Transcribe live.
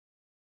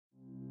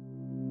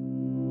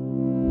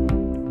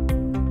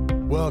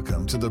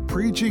Welcome to the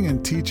preaching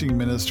and teaching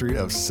ministry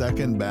of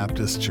Second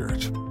Baptist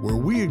Church, where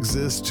we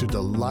exist to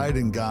delight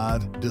in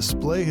God,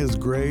 display His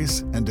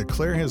grace, and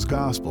declare His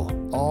gospel,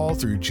 all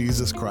through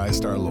Jesus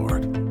Christ our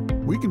Lord.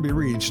 We can be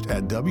reached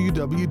at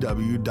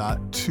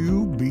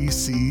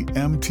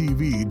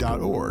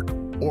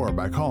www.2bcmtv.org or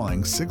by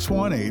calling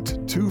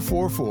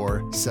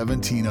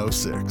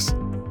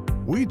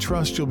 618-244-1706. We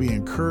trust you'll be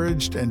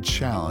encouraged and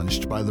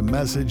challenged by the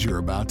message you're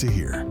about to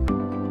hear.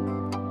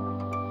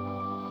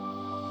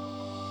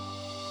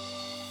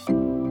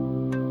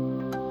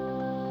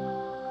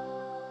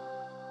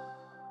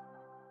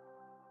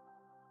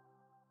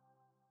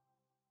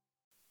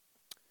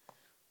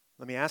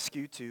 Let me ask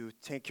you to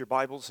take your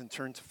Bibles and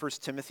turn to 1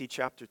 Timothy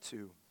chapter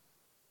 2.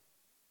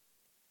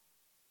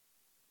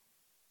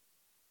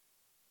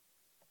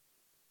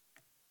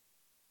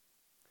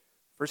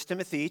 1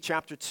 Timothy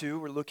chapter 2,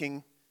 we're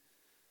looking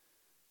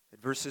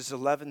at verses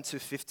 11 to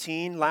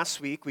 15.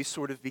 Last week we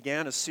sort of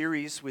began a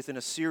series within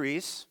a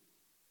series,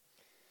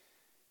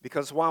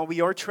 because while we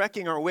are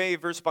trekking our way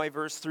verse by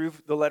verse through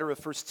the letter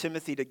of 1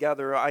 Timothy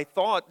together, I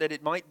thought that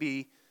it might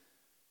be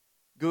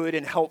good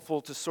and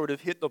helpful to sort of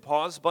hit the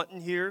pause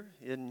button here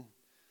in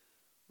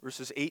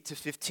verses 8 to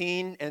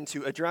 15 and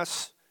to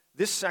address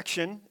this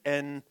section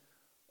and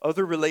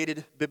other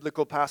related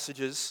biblical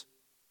passages.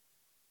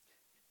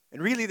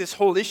 And really this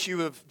whole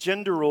issue of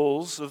gender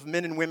roles of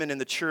men and women in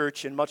the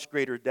church in much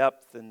greater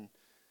depth and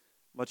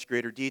much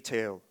greater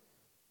detail.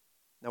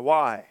 Now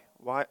why?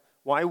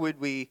 Why would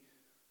we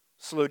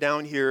slow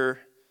down here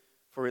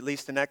for at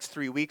least the next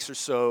 3 weeks or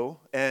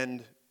so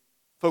and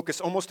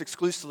focus almost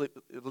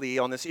exclusively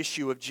on this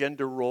issue of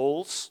gender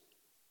roles?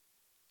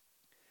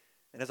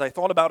 And as I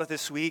thought about it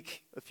this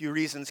week, a few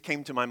reasons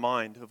came to my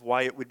mind of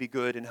why it would be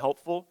good and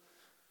helpful.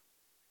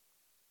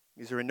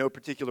 These are in no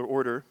particular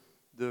order.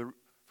 The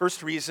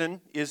first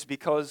reason is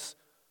because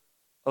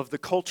of the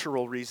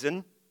cultural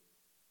reason.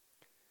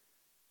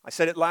 I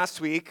said it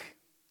last week,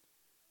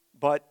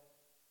 but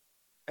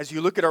as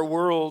you look at our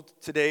world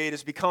today, it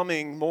is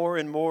becoming more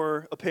and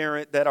more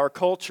apparent that our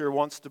culture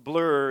wants to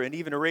blur and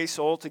even erase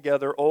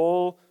altogether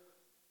all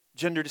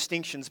gender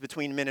distinctions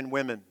between men and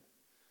women.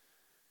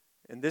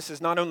 And this is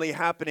not only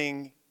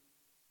happening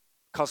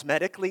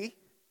cosmetically.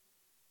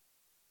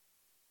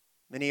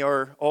 Many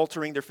are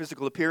altering their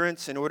physical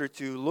appearance in order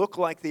to look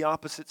like the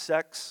opposite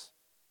sex,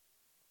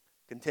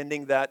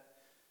 contending that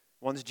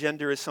one's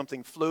gender is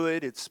something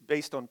fluid, it's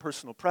based on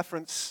personal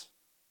preference.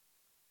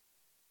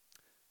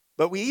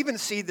 But we even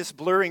see this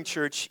blurring,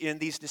 church, in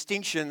these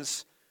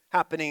distinctions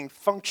happening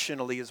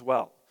functionally as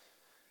well.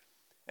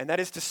 And that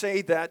is to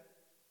say that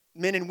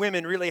men and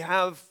women really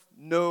have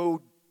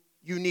no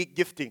unique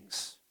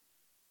giftings,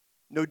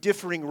 no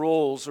differing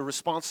roles or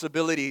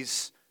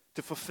responsibilities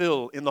to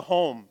fulfill in the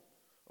home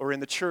or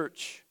in the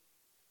church.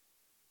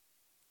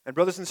 And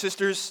brothers and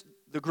sisters,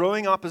 the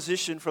growing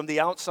opposition from the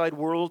outside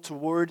world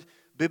toward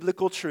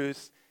biblical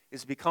truth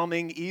is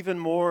becoming even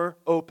more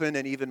open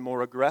and even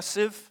more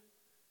aggressive.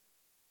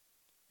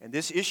 And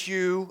this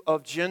issue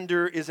of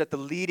gender is at the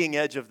leading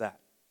edge of that.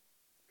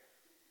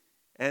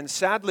 And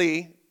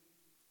sadly,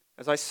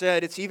 as I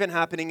said, it's even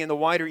happening in the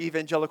wider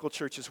evangelical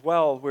church as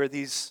well, where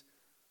these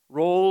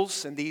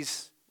roles and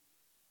these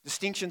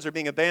distinctions are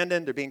being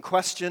abandoned, they're being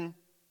questioned.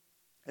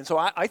 And so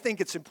I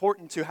think it's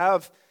important to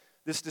have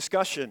this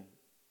discussion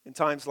in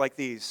times like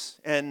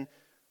these. And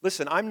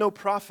listen, I'm no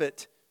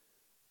prophet,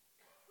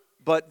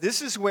 but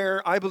this is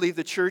where I believe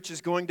the church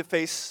is going to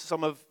face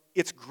some of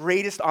its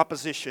greatest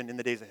opposition in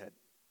the days ahead.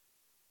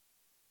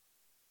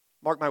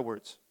 Mark my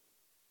words.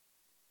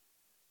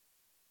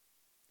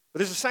 But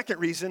there's a second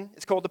reason.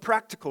 It's called the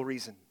practical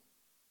reason.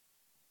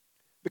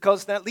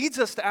 Because that leads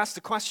us to ask the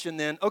question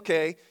then,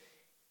 okay,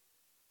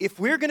 if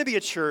we're going to be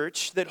a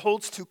church that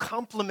holds to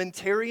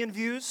complementarian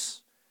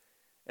views,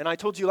 and I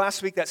told you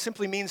last week that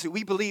simply means that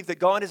we believe that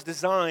God has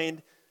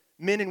designed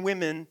men and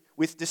women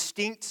with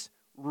distinct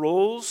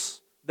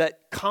roles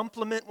that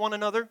complement one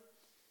another.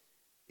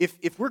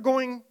 If we're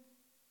going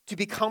to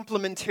be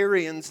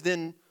complementarians,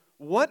 then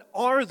what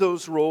are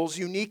those roles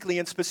uniquely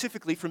and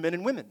specifically for men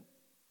and women?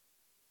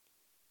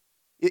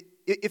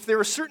 If there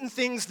are certain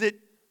things that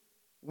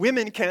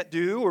women can't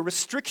do or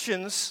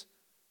restrictions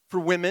for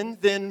women,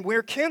 then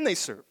where can they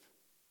serve?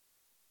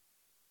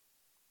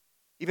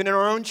 Even in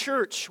our own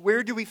church,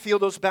 where do we feel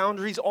those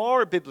boundaries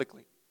are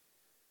biblically?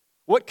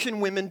 What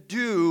can women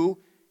do,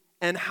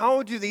 and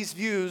how do these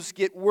views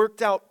get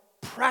worked out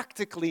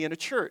practically in a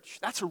church?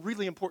 That's a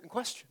really important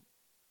question.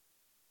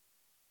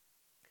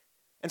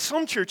 And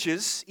some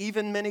churches,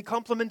 even many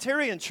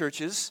complementarian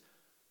churches,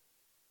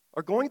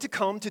 are going to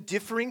come to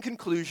differing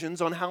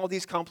conclusions on how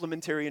these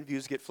complementarian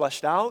views get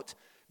fleshed out,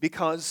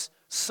 because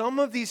some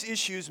of these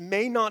issues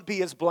may not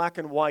be as black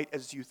and white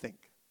as you think.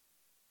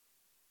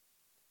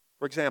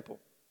 For example,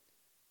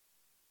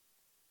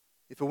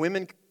 if a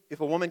woman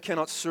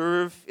cannot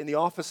serve in the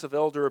office of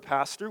elder or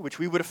pastor, which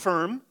we would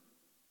affirm,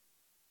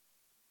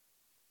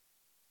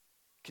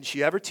 can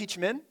she ever teach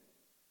men?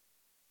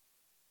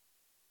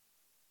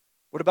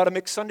 What about a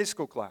mixed Sunday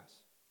school class?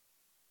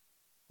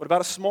 What about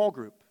a small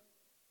group?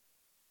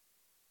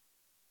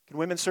 Can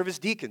women serve as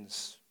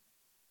deacons?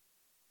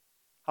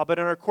 How about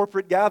in our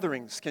corporate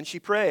gatherings? Can she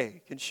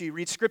pray? Can she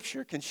read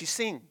scripture? Can she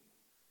sing?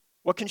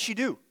 What can she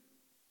do?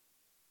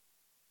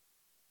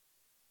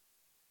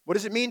 What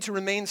does it mean to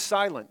remain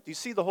silent? Do you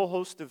see the whole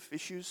host of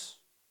issues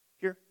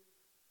here?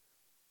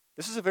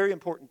 This is a very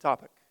important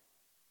topic,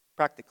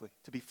 practically,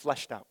 to be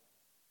fleshed out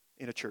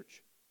in a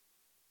church.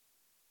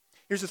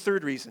 Here's the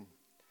third reason.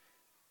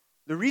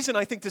 The reason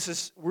I think this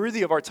is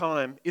worthy of our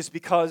time is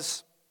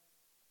because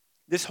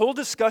this whole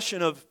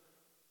discussion of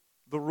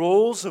the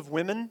roles of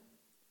women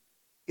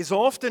is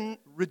often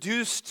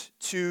reduced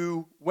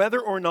to whether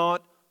or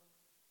not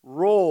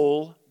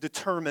role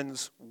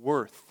determines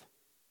worth.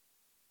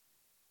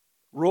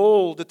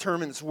 Role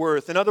determines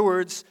worth. In other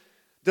words,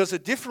 does a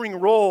differing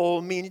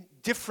role mean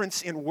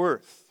difference in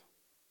worth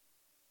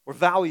or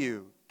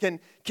value? Can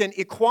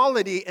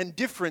equality and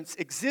difference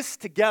exist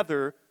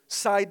together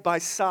side by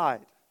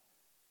side?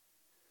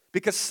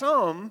 Because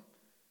some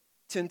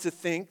tend to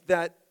think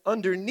that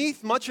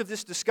underneath much of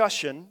this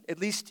discussion, at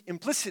least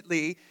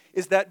implicitly,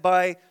 is that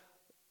by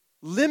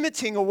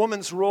limiting a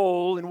woman's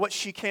role in what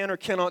she can or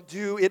cannot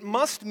do, it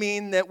must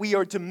mean that we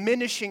are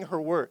diminishing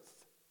her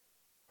worth,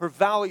 her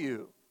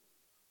value,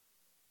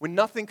 when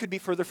nothing could be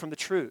further from the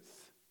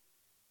truth.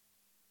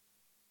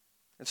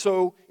 And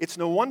so it's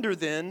no wonder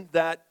then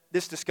that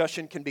this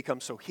discussion can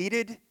become so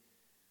heated,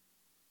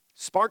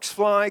 sparks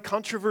fly,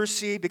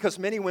 controversy, because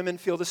many women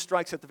feel this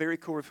strikes at the very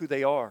core of who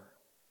they are.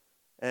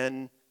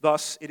 And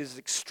thus, it is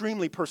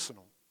extremely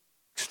personal,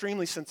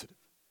 extremely sensitive.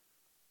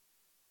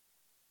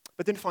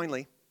 But then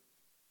finally,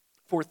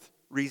 fourth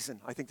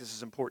reason, I think this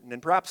is important,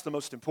 and perhaps the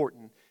most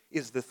important,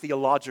 is the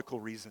theological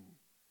reason.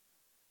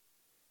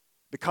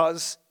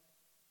 Because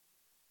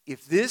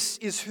if this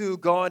is who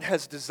God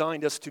has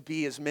designed us to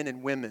be as men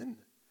and women,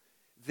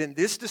 then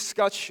this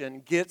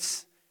discussion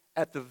gets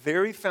at the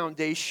very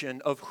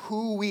foundation of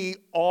who we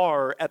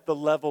are at the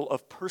level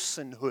of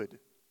personhood.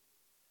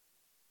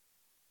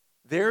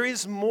 There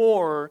is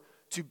more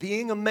to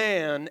being a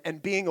man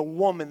and being a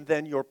woman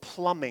than your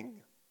plumbing.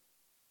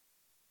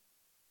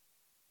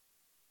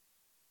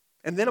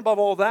 And then above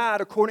all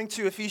that, according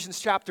to Ephesians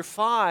chapter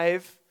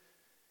 5,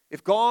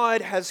 if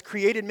God has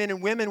created men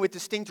and women with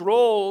distinct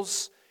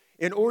roles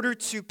in order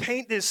to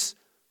paint this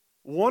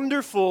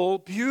wonderful,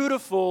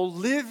 beautiful,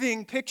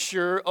 living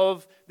picture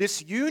of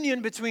this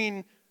union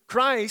between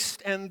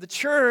Christ and the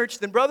church,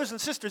 then brothers and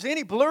sisters,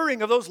 any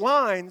blurring of those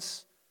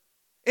lines,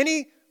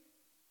 any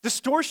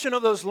distortion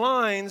of those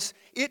lines,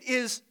 it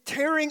is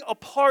tearing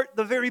apart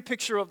the very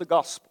picture of the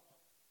gospel.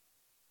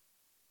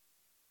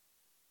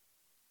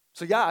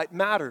 So yeah, it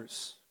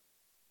matters.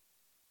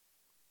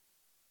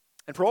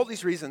 And for all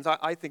these reasons,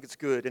 I think it's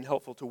good and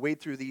helpful to wade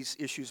through these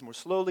issues more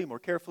slowly, more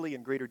carefully,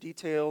 in greater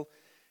detail.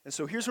 And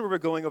so here's where we're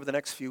going over the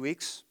next few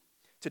weeks.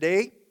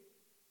 Today,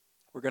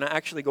 we're going to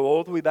actually go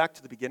all the way back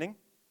to the beginning.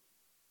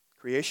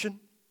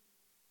 Creation.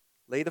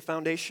 Lay the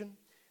foundation.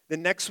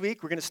 Then next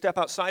week, we're going to step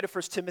outside of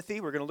 1 Timothy.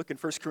 We're going to look in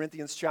 1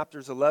 Corinthians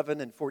chapters 11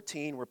 and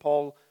 14, where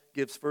Paul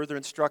gives further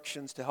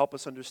instructions to help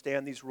us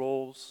understand these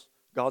roles,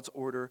 God's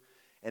order.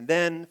 And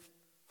then,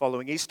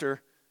 following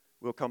Easter,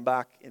 we'll come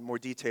back in more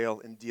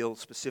detail and deal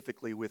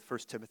specifically with 1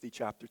 Timothy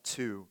chapter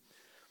 2.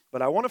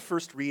 But I want to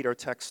first read our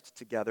text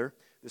together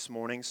this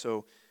morning,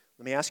 so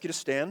let me ask you to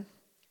stand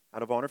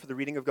out of honor for the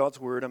reading of God's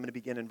word. I'm going to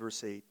begin in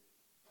verse 8.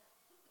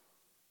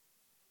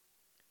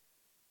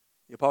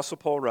 The Apostle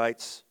Paul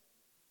writes,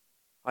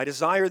 I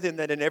desire then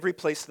that in every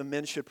place the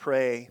men should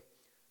pray,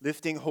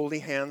 lifting holy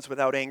hands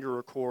without anger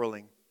or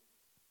quarreling.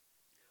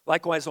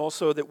 Likewise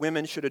also that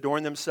women should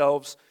adorn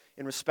themselves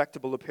in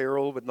respectable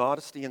apparel, with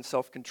modesty and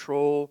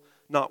self-control,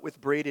 not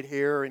with braided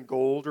hair and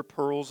gold or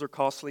pearls or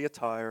costly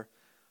attire,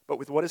 but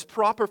with what is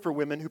proper for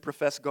women who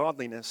profess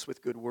godliness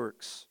with good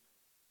works.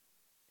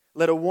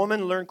 Let a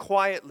woman learn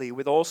quietly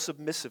with all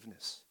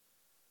submissiveness.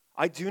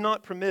 I do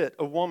not permit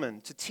a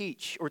woman to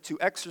teach or to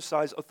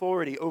exercise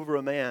authority over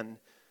a man.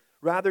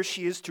 Rather,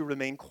 she is to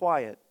remain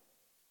quiet.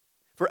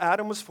 For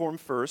Adam was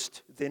formed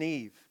first, then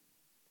Eve.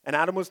 And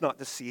Adam was not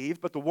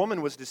deceived, but the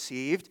woman was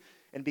deceived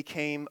and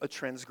became a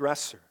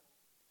transgressor.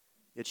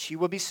 Yet she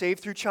will be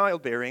saved through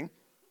childbearing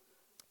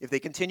if they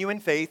continue in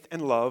faith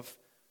and love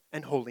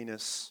and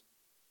holiness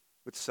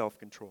with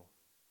self-control.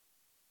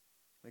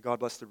 May God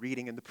bless the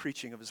reading and the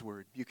preaching of His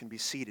word. You can be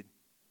seated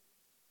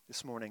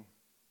this morning.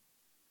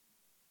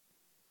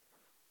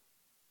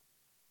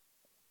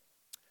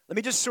 Let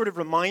me just sort of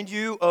remind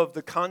you of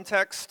the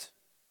context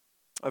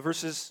of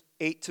verses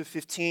 8 to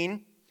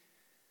 15.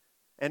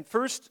 And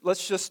first,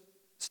 let's just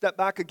step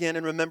back again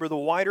and remember the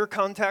wider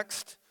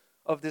context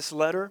of this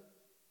letter.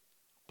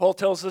 Paul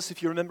tells us,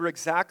 if you remember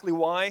exactly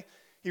why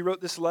he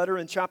wrote this letter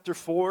in chapter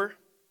 3,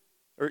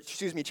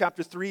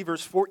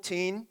 verse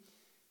 14,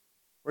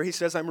 where he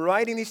says, I'm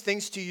writing these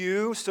things to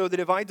you so that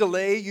if I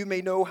delay, you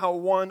may know how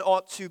one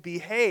ought to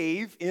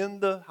behave in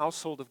the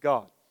household of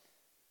God,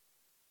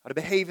 how to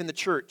behave in the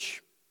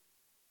church.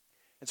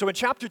 And so in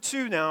chapter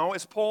 2 now,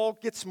 as Paul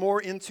gets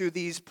more into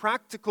these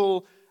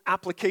practical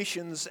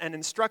applications and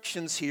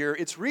instructions here,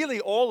 it's really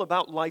all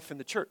about life in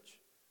the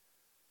church.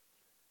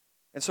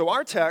 And so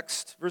our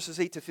text, verses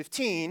 8 to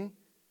 15,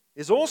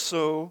 is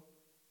also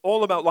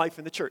all about life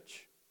in the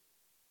church.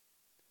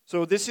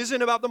 So this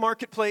isn't about the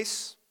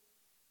marketplace.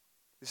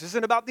 This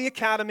isn't about the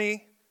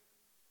academy.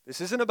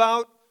 This isn't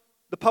about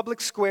the public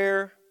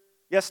square.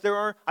 Yes, there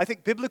are, I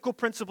think, biblical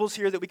principles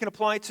here that we can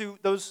apply to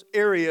those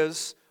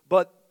areas,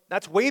 but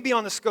that's way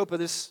beyond the scope of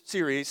this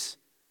series.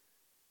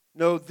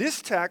 No,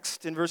 this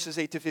text in verses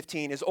 8 to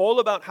 15 is all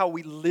about how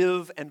we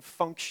live and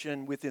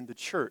function within the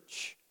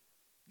church,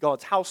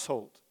 God's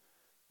household,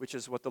 which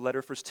is what the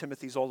letter 1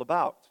 Timothy is all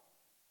about.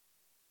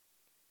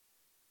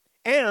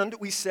 And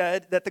we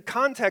said that the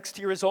context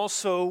here is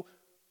also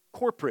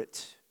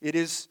corporate. It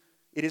is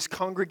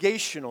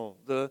congregational,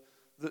 the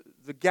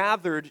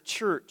gathered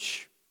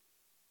church.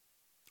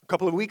 A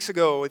couple of weeks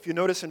ago, if you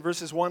notice in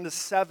verses 1 to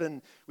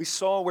 7, we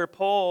saw where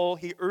Paul,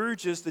 he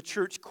urges the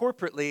church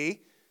corporately,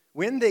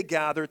 when they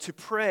gather, to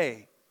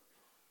pray.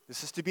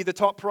 This is to be the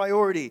top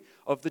priority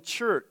of the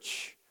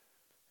church.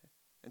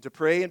 And to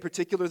pray in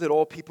particular that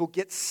all people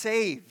get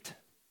saved.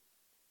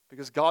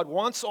 Because God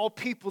wants all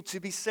people to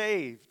be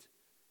saved.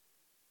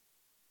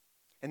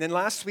 And then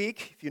last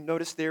week, if you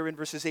notice there in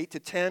verses 8 to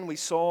 10, we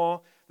saw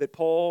that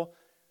Paul,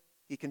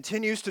 he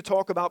continues to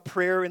talk about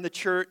prayer in the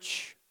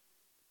church,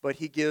 but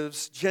he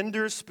gives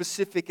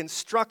gender-specific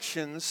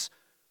instructions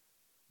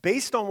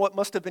based on what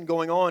must have been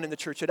going on in the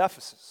church at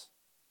Ephesus.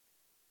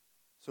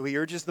 So he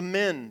urges the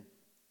men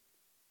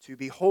to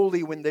be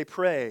holy when they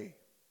pray,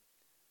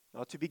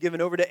 not to be given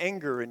over to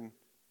anger and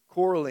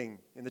quarreling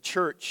in the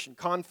church and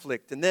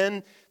conflict. And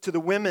then to the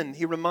women,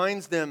 he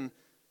reminds them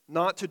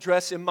not to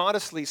dress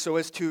immodestly so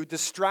as to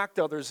distract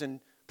others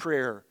in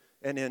prayer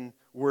and in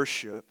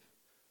worship.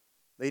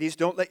 Ladies,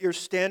 don't let your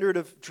standard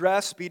of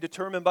dress be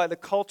determined by the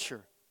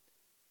culture,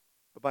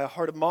 but by a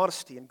heart of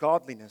modesty and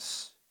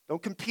godliness.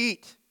 Don't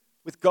compete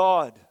with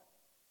God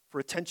for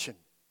attention,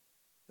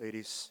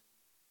 ladies.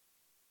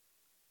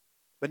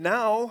 But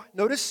now,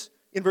 notice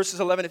in verses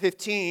 11 to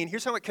 15,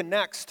 here's how it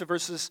connects to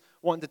verses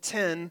 1 to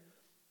 10.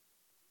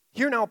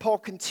 Here now Paul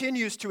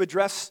continues to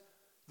address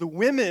the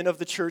women of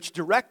the church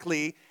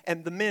directly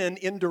and the men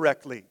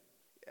indirectly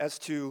as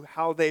to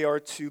how they are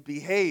to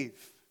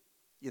behave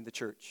in the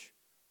church.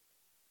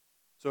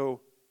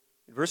 So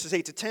in verses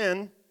 8 to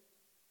 10,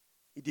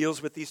 he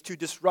deals with these two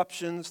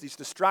disruptions, these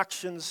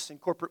distractions in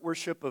corporate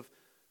worship of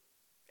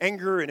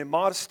anger and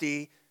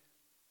immodesty.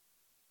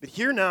 But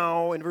here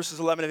now in verses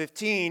 11 to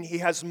 15, he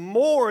has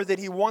more that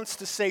he wants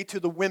to say to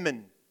the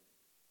women.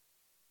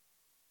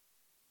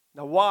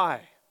 Now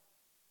why?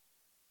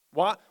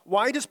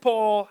 Why does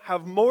Paul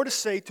have more to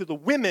say to the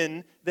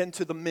women than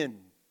to the men?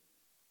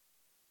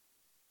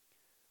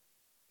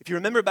 If you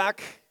remember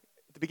back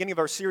at the beginning of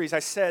our series, I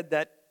said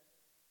that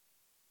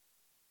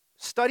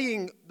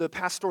studying the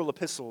pastoral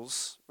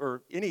epistles,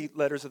 or any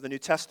letters of the New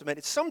Testament,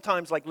 it's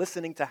sometimes like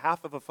listening to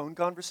half of a phone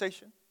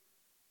conversation,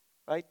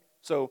 right?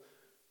 So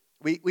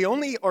we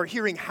only are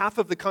hearing half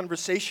of the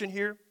conversation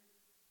here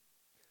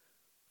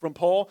from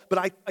Paul, but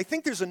I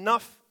think there's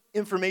enough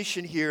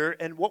information here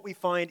and what we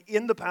find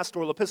in the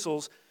pastoral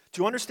epistles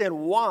to understand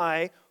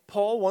why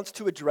Paul wants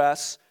to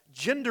address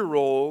gender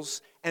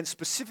roles and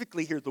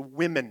specifically here the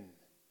women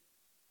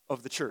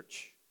of the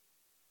church.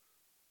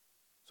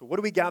 So what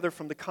do we gather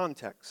from the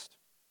context?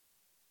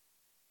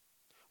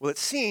 Well, it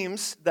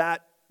seems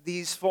that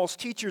these false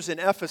teachers in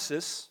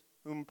Ephesus,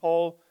 whom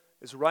Paul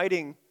is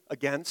writing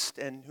against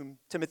and whom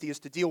Timothy is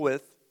to deal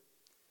with,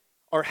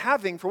 are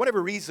having, for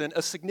whatever reason,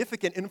 a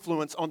significant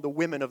influence on the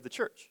women of the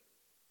church.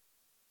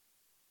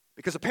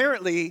 Because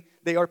apparently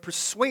they are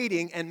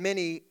persuading and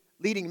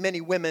leading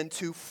many women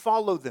to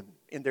follow them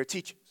in their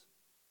teachings.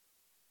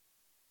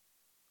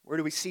 Where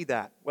do we see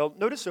that? Well,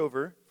 notice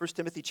over 1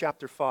 Timothy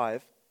chapter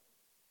 5.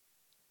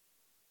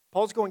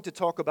 Paul's going to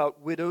talk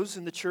about widows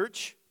in the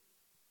church,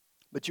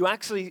 but you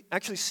actually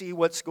see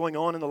what's going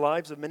on in the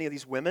lives of many of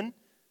these women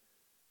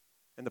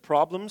and the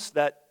problems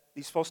that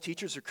these false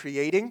teachers are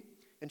creating.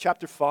 In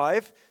chapter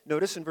 5,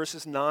 notice in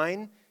verses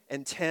 9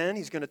 and 10,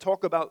 he's going to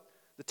talk about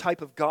the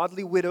type of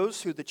godly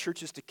widows who the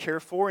church is to care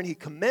for, and he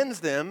commends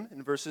them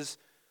in verses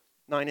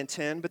 9 and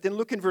 10. But then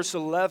look in verse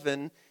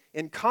 11.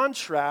 In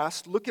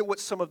contrast, look at what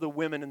some of the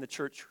women in the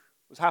church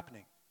was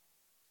happening.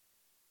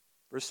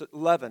 Verse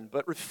 11,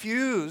 but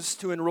refuse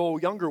to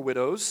enroll younger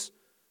widows,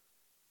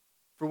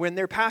 for when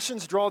their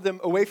passions draw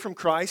them away from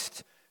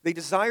Christ, they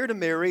desire to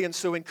marry and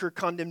so incur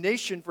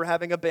condemnation for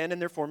having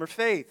abandoned their former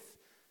faith.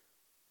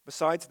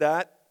 Besides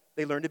that,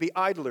 they learn to be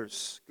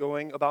idlers,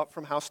 going about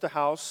from house to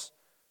house,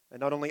 and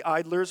not only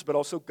idlers, but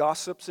also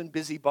gossips and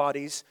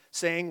busybodies,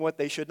 saying what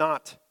they should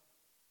not.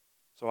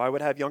 So I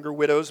would have younger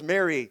widows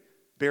marry,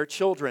 bear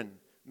children,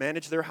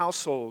 manage their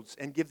households,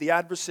 and give the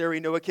adversary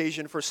no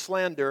occasion for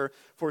slander,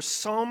 for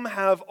some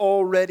have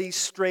already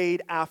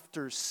strayed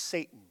after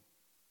Satan.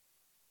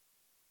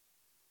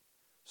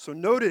 So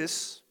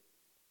notice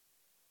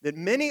that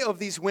many of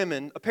these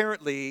women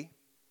apparently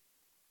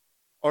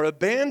are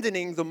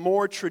abandoning the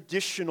more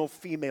traditional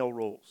female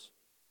roles,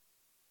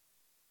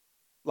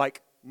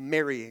 like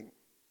marrying,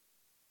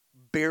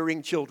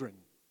 bearing children,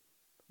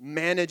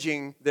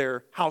 managing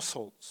their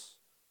households.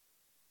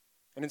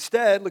 And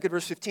instead, look at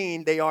verse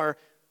 15, they are,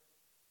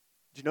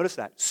 did you notice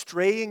that?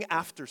 Straying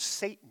after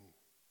Satan.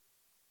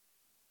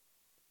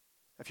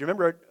 If you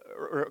remember,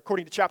 or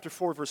according to chapter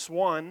 4, verse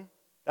 1,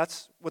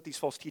 that's what these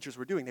false teachers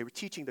were doing. They were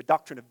teaching the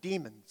doctrine of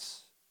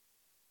demons.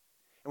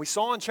 And we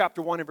saw in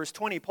chapter 1 and verse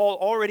 20, Paul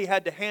already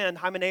had to hand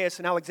Hymenaeus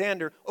and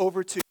Alexander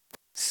over to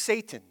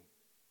Satan.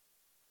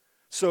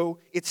 So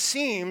it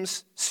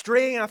seems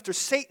straying after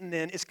Satan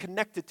then is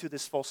connected to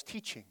this false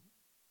teaching.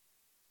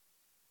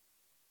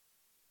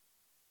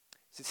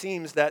 It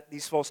seems that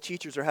these false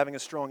teachers are having a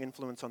strong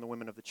influence on the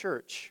women of the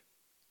church.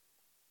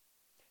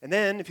 And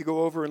then if you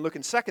go over and look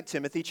in 2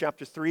 Timothy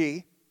chapter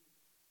 3,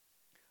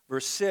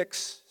 verse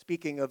 6,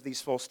 speaking of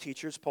these false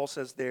teachers, Paul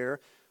says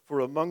there, "For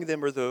among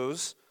them are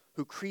those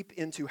who creep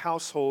into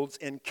households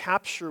and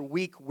capture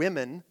weak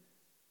women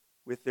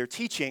with their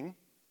teaching,"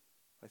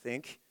 I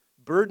think,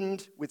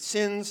 "burdened with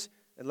sins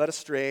and led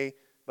astray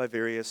by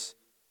various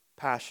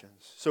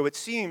passions." So it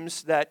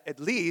seems that at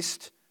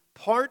least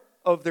part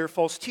of their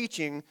false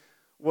teaching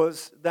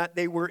was that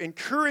they were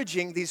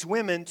encouraging these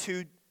women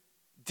to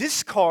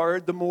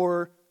discard the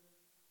more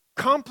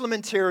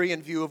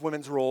complementarian view of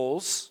women's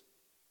roles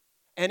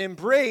and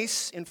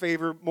embrace, in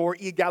favor, more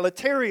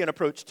egalitarian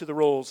approach to the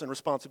roles and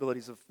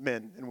responsibilities of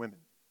men and women.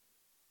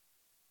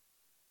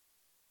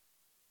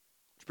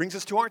 Which brings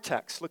us to our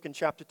text. Look in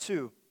chapter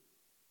 2,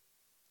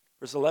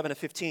 verse 11 to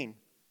 15.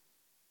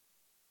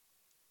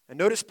 And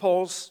notice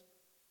Paul's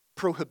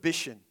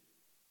prohibition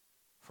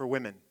for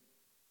women.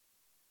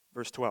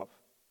 Verse 12.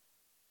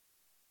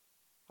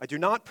 "I do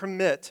not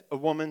permit a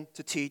woman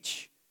to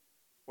teach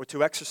or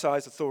to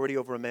exercise authority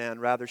over a man.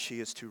 Rather, she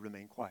is to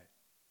remain quiet."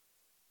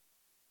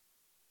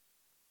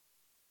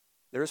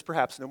 There is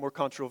perhaps no more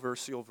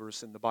controversial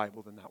verse in the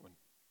Bible than that one.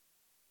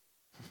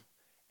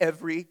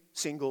 Every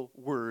single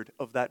word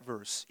of that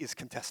verse is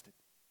contested.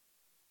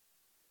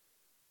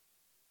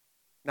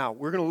 Now,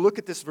 we're going to look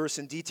at this verse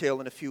in detail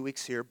in a few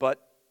weeks here,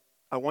 but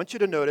I want you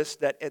to notice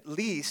that at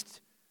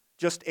least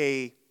just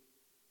a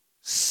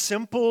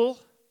simple,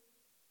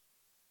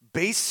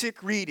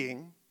 basic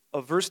reading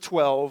of verse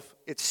 12,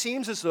 it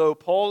seems as though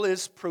Paul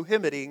is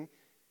prohibiting,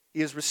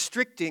 he is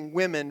restricting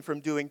women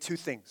from doing two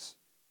things.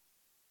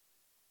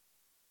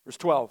 Verse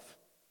 12,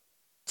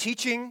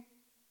 teaching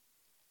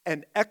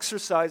and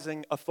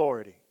exercising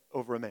authority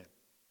over a man.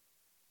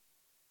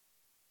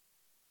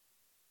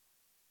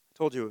 I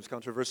told you it was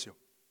controversial.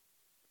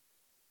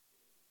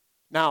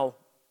 Now,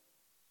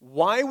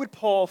 why would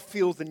Paul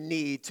feel the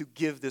need to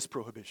give this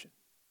prohibition?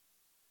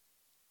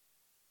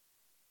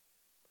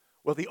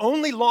 Well, the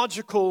only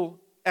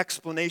logical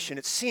explanation,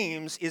 it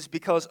seems, is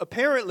because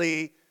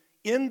apparently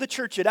in the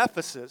church at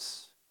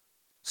Ephesus,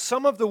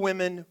 some of the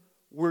women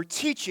were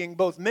teaching,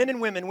 both men and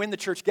women, when the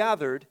church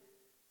gathered,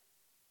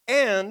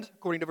 and,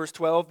 according to verse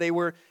 12, they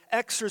were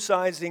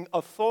exercising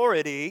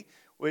authority,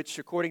 which,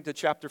 according to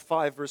chapter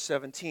 5, verse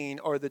 17,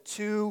 are the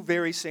two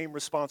very same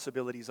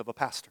responsibilities of a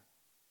pastor,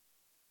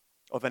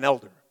 of an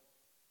elder.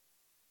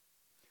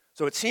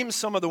 So it seems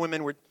some of the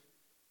women were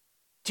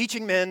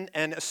teaching men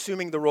and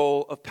assuming the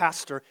role of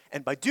pastor,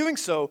 and by doing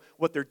so,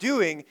 what they're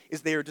doing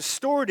is they are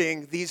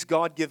distorting these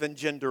God-given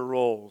gender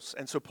roles.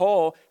 And so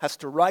Paul has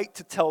to write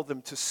to tell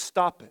them to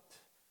stop it.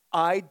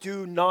 I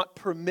do not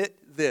permit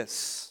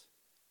this.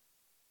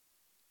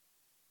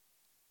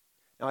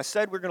 Now, I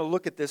said we're going to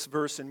look at this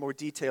verse in more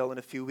detail in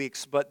a few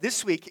weeks, but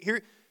this week,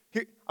 here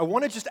I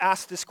want to just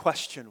ask this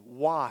question: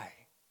 why?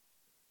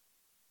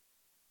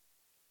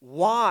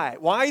 Why?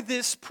 Why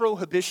this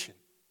prohibition?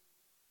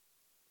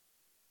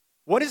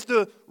 What is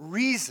the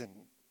reason?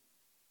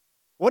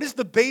 What is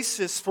the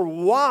basis for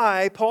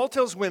why Paul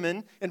tells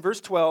women in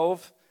verse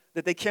 12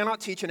 that they cannot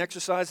teach and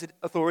exercise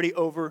authority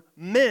over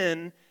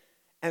men?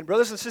 And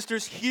brothers and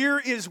sisters, here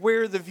is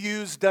where the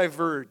views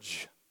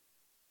diverge.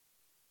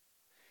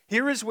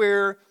 Here is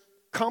where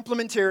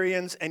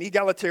complementarians and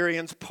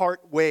egalitarians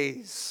part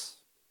ways.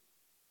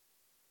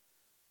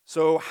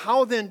 So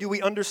how then do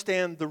we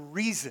understand the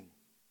reason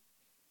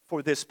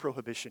for this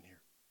prohibition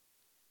here?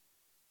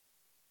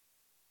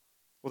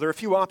 Well, there are a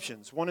few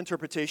options. One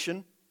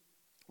interpretation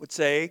would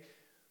say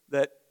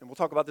that, and we'll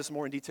talk about this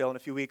more in detail in a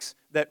few weeks,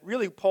 that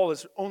really Paul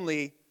is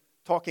only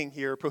talking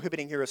here,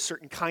 prohibiting here a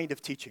certain kind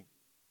of teaching,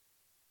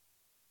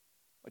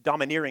 a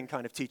domineering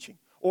kind of teaching.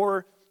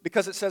 Or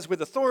because it says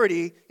with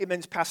authority, it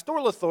means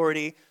pastoral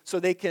authority, so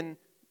they can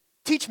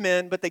teach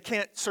men, but they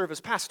can't serve as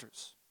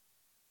pastors.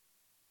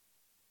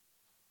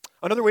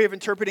 Another way of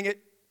interpreting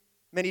it,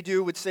 many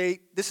do, would say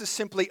this is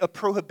simply a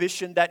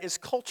prohibition that is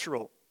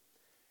cultural.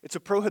 It's a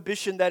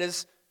prohibition that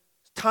is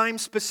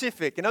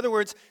time-specific. In other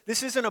words,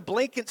 this isn't a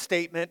blanket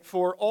statement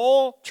for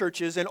all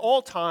churches in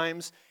all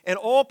times and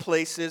all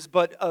places,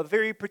 but a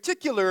very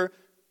particular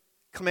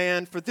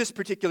command for this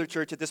particular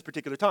church at this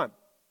particular time.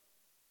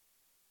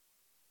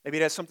 Maybe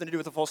it has something to do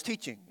with the false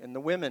teaching and the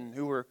women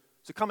who were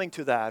succumbing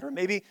to that. Or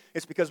maybe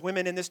it's because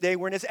women in this day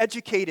weren't as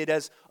educated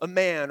as a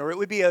man. Or it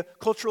would be a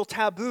cultural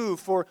taboo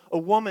for a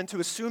woman to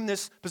assume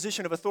this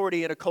position of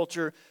authority in a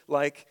culture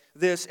like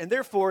this. And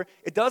therefore,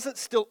 it doesn't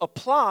still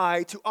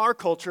apply to our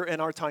culture and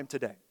our time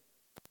today.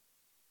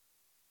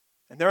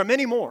 And there are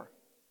many more.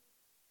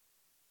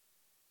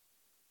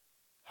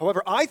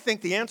 However, I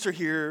think the answer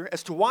here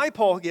as to why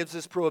Paul gives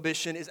this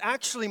prohibition is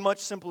actually much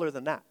simpler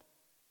than that.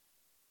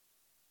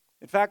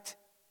 In fact,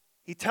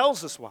 he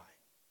tells us why.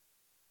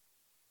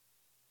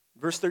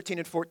 Verse 13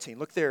 and 14,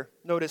 look there.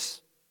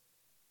 Notice,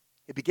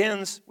 it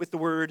begins with the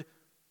word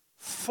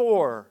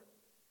for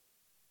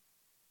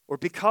or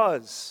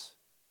because.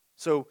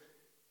 So,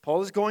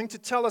 Paul is going to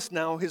tell us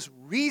now his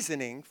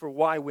reasoning for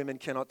why women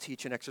cannot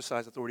teach and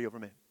exercise authority over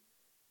men.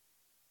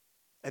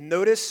 And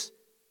notice,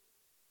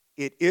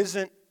 it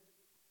isn't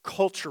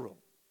cultural.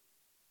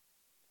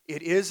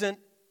 It isn't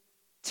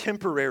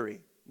temporary.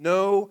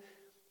 No,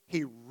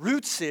 he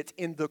roots it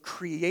in the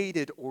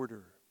created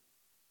order.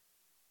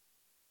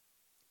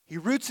 He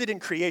roots it in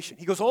creation.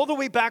 He goes all the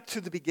way back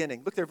to the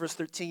beginning. Look there, verse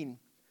 13.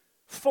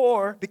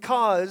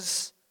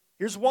 Because,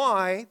 here's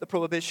why, the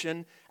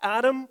prohibition.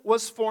 Adam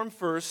was formed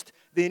first,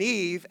 then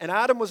Eve, and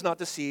Adam was not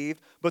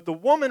deceived, but the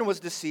woman was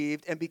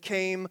deceived and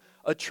became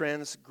a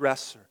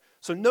transgressor.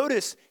 So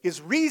notice his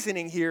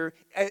reasoning here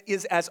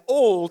is as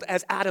old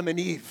as Adam and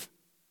Eve.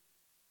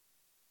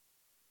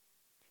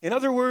 In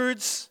other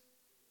words,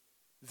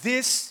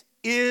 this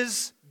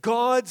is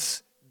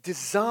God's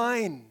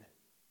design.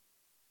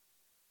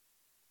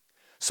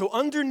 So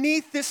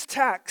underneath this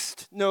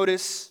text,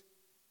 notice,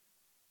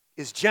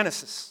 is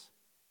Genesis.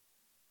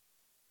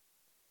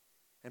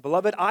 And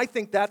beloved, I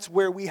think that's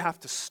where we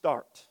have to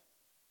start.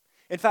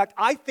 In fact,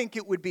 I think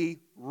it would be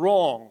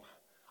wrong.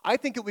 I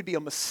think it would be a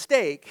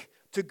mistake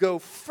to go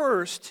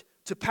first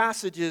to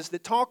passages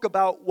that talk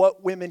about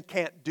what women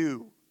can't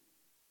do.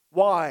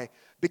 Why?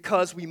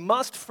 Because we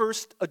must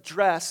first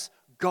address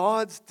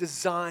God's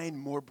design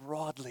more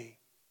broadly.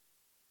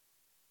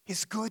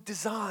 His good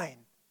design.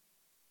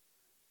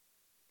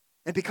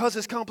 And because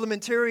as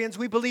complementarians,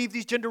 we believe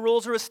these gender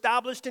roles are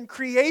established in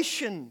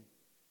creation.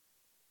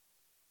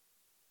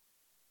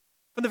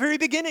 From the very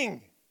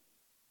beginning.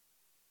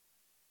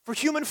 For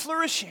human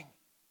flourishing.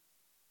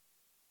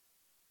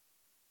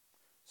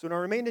 So in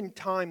our remaining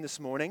time this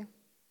morning,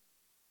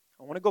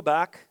 I want to go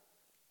back,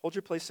 hold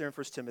your place there in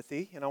 1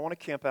 Timothy, and I want to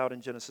camp out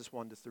in Genesis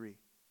 1-3.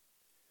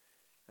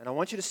 And I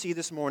want you to see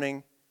this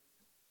morning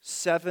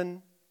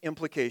 7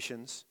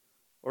 implications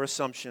or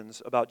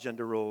assumptions about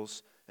gender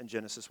roles in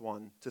Genesis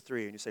 1-3.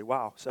 And you say,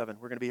 wow, 7,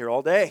 we're going to be here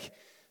all day.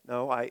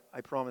 No, I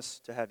promise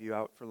to have you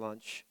out for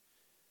lunch.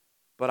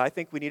 But I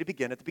think we need to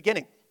begin at the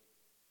beginning.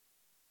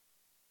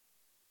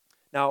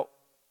 Now,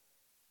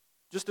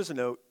 just as a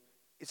note,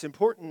 it's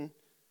important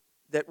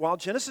that while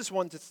Genesis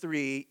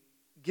 1-3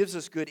 gives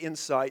us good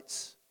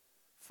insights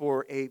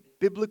for a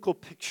biblical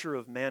picture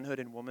of manhood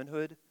and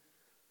womanhood,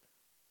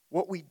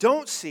 what we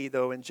don't see,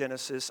 though, in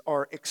Genesis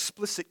are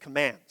explicit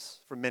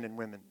commands for men and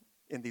women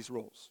in these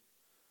roles.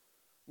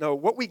 No,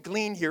 what we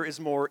glean here is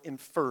more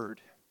inferred.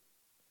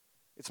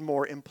 It's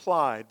more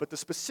implied, but the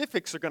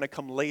specifics are going to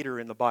come later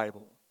in the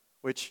Bible,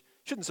 which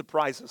shouldn't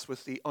surprise us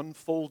with the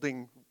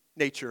unfolding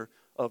nature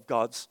of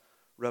God's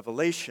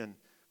revelation.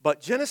 But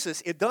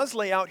Genesis, it does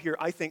lay out here,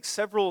 I think,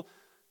 several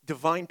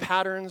divine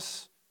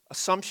patterns,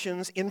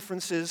 assumptions,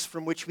 inferences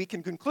from which we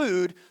can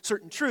conclude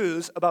certain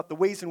truths about the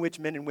ways in which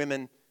men and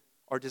women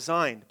are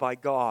designed by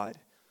God.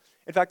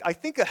 In fact, I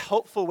think a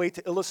helpful way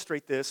to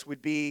illustrate this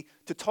would be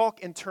to talk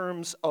in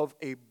terms of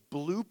a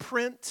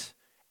blueprint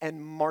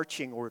and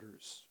marching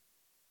orders.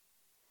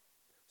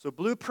 So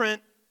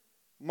blueprint,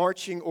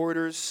 marching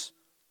orders.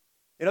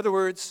 In other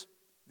words,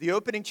 the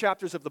opening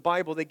chapters of the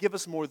Bible, they give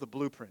us more of the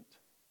blueprint.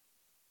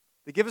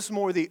 They give us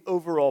more of the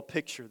overall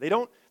picture. They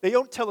don't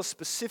tell us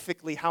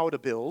specifically how to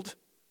build.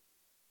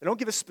 They don't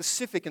give us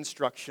specific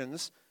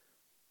instructions,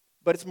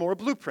 but it's more a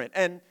blueprint.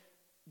 And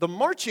the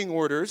marching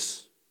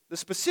orders, the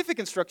specific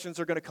instructions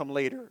are going to come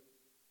later,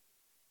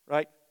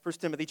 right? 1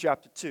 Timothy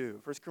chapter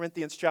 2, 1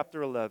 Corinthians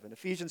chapter 11,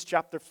 Ephesians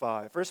chapter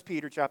 5, 1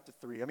 Peter chapter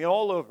 3. I mean,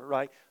 all over,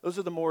 right? Those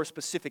are the more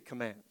specific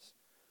commands.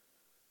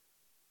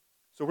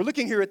 So we're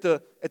looking here at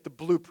the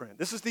blueprint.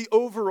 This is the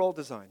overall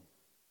design.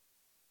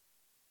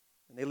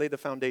 And they lay the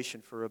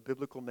foundation for a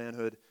biblical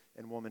manhood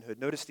and womanhood.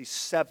 Notice these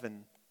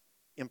 7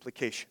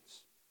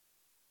 implications.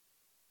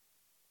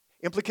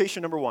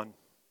 Implication number 1.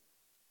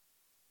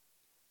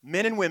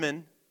 Men and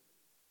women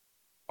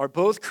are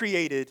both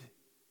created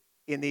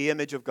in the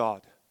image of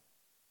God.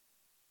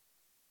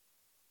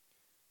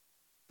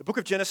 The book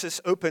of Genesis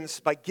opens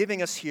by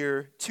giving us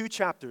here 2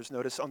 chapters,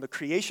 notice, on the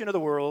creation of the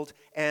world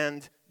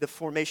and the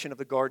formation of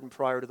the garden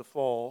prior to the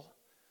fall.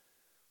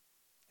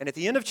 And at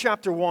the end of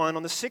chapter 1,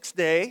 on the 6th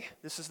day,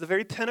 this is the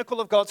very pinnacle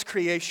of God's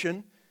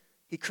creation,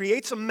 He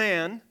creates a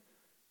man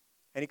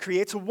and He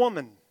creates a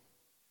woman.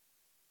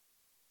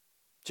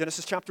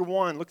 Genesis chapter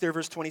 1, look there,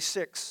 verse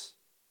 26.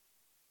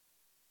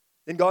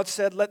 Then God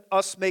said, "Let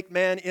us make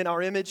man in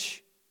our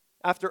image,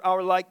 after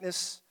our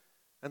likeness,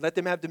 and let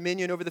them have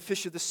dominion over the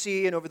fish of the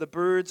sea, and over the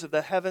birds of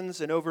the heavens,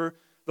 and over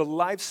the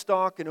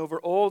livestock, and over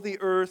all the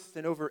earth,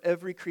 and over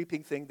every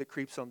creeping thing that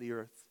creeps on the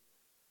earth."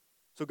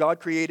 So God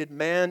created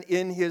man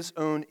in His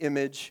own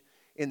image.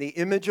 In the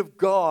image of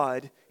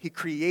God, He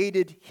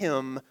created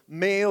him,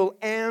 male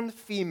and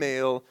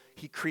female,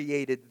 He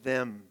created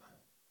them.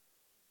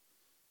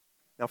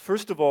 Now,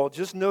 first of all,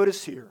 just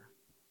notice here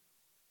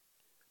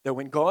that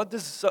when God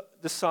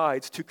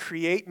decides to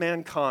create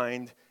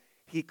mankind,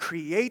 He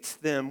creates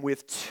them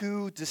with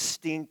two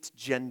distinct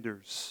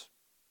genders,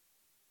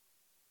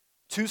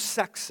 two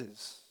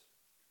sexes.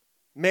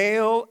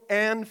 Male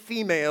and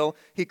female,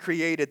 He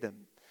created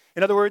them.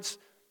 In other words,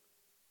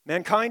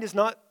 mankind is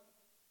not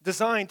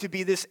designed to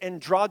be this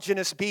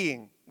androgynous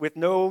being with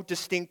no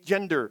distinct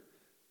gender.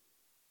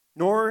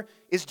 Nor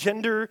is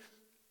gender,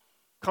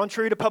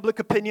 contrary to public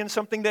opinion,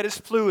 something that is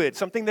fluid,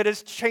 something that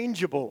is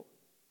changeable.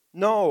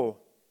 No.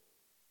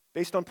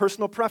 Based on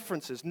personal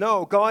preferences.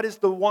 No, God is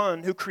the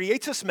one who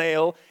creates us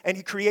male and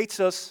He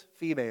creates us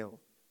female.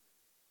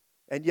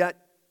 And yet,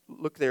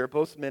 look there,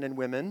 both men and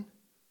women,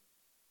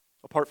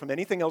 apart from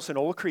anything else in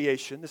all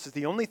creation, this is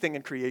the only thing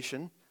in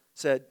creation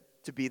said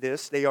to be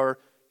this, they are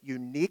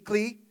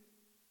uniquely,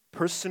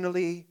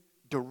 personally,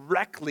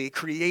 directly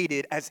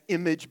created as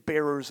image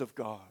bearers of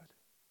God.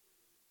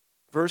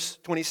 Verse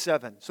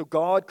 27, so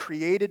God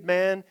created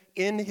man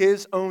in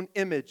His own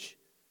image.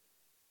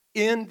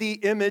 In the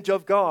image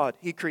of God,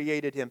 He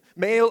created him.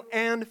 Male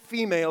and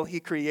female, He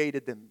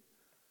created them.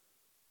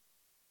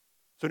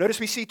 So notice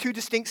we see two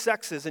distinct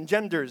sexes and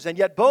genders, and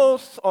yet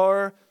both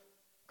are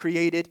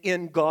created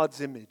in God's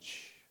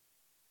image.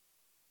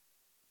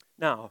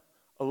 Now,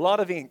 a lot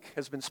of ink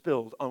has been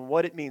spilled on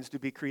what it means to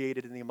be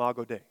created in the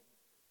Imago Dei,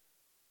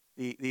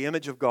 the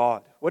image of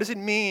God. What does it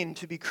mean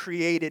to be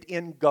created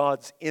in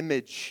God's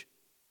image?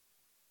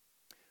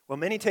 Well,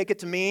 many take it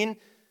to mean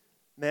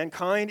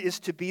mankind is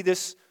to be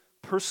this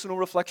personal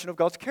reflection of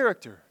God's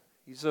character.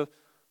 He's a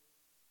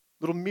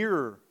little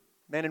mirror,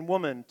 man and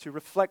woman, to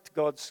reflect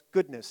God's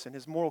goodness and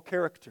His moral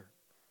character.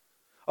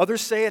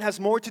 Others say it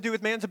has more to do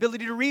with man's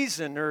ability to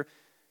reason or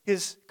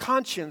his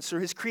conscience or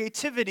his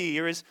creativity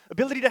or his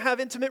ability to have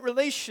intimate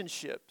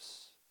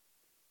relationships.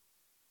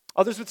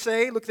 Others would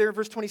say, look there in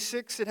verse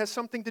 26, it has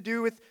something to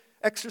do with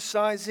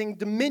exercising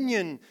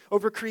dominion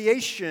over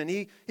creation.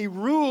 He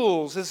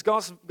rules as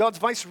God's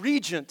vice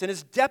regent and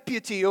his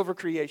deputy over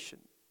creation.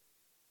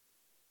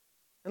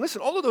 And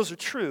listen, all of those are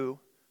true.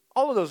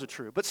 All of those are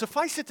true. But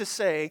suffice it to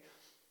say,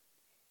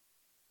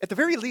 at the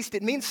very least,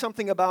 it means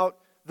something about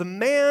the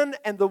man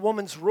and the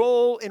woman's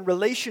role in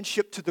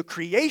relationship to the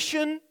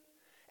creation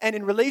and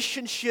in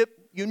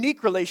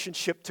unique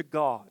relationship to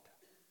God.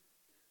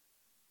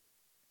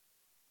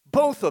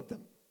 Both of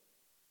them.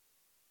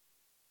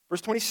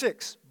 Verse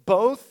 26,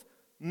 both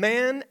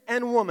man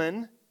and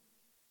woman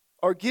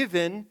are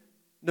given,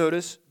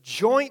 notice,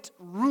 joint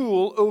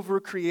rule over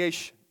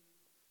creation.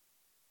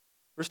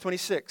 Verse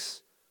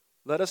 26,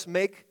 let us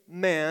make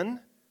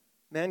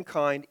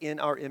mankind in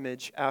our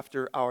image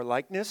after our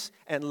likeness,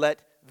 and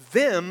let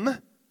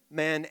them,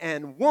 man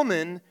and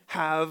woman,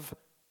 have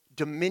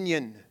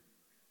dominion.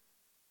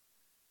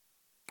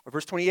 Or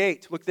verse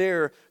 28, look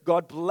there,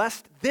 God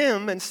blessed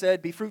them and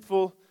said, be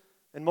fruitful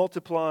and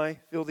multiply,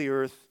 fill the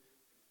earth,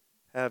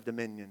 have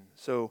dominion.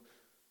 So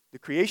the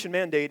creation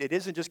mandate, it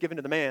isn't just given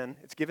to the man,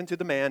 it's given to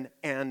the man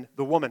and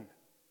the woman.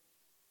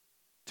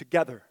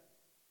 Together.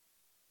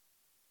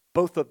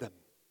 Both of them.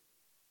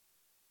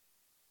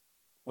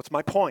 What's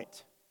my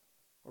point?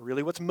 Or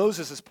really, what's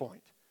Moses'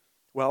 point?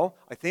 Well,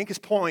 I think his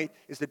point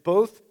is that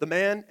both the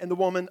man and the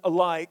woman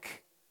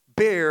alike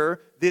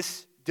bear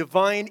this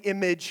divine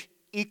image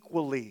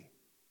equally.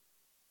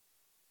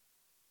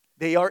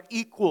 They are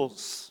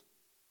equals.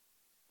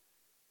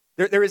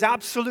 There is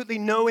absolutely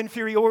no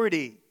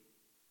inferiority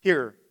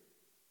here.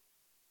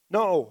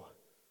 No.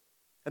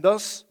 And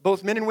thus,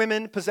 both men and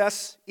women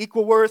possess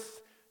equal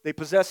worth. They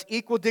possess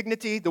equal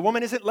dignity. The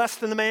woman isn't less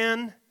than the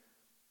man.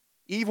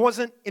 Eve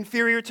wasn't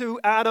inferior to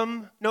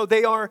Adam. No,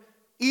 they are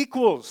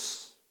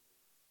equals.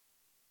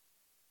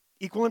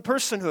 Equal in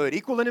personhood,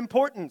 equal in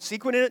importance,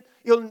 equal in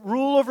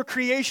rule over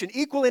creation,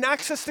 equal in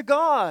access to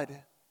God.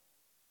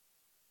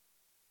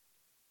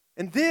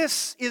 And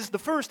this is the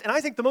first, and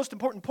I think the most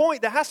important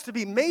point that has to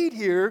be made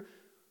here.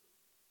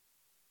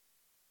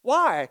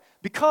 Why?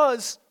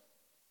 Because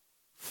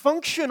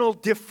functional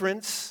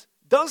difference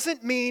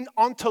doesn't mean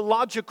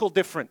ontological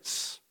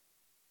difference.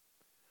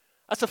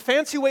 That's a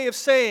fancy way of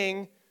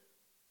saying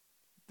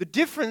the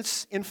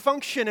difference in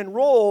function and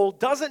role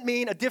doesn't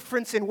mean a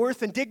difference in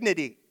worth and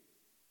dignity.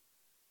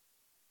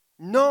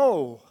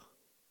 No.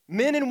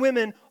 Men and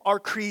women are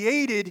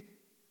created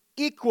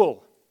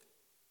equal.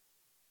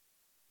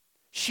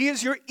 She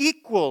is your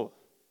equal,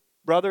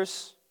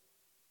 brothers.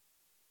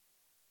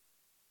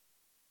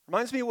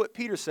 Reminds me of what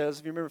Peter says,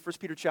 if you remember 1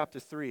 Peter chapter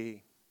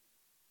 3,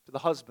 to the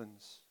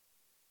husbands.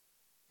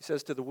 He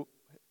says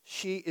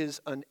she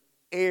is an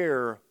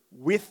heir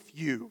with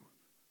you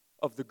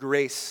of the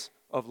grace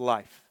of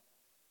life.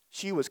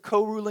 She was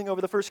co-ruling over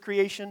the first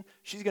creation.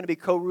 She's going to be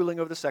co-ruling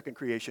over the second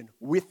creation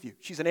with you.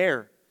 She's an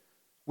heir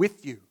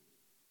with you,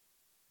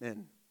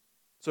 men.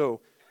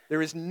 So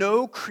there is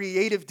no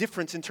creative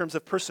difference in terms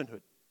of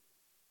personhood.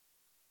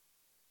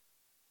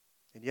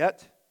 And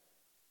yet,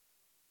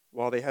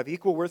 while they have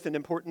equal worth and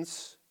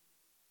importance,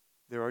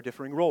 there are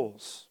differing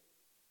roles.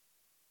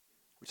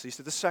 Which leads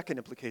to the second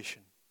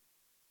implication.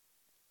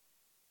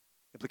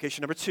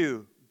 Implication number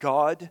 2,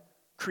 God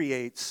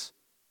creates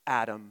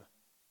Adam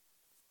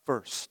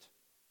first.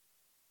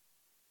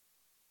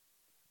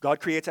 God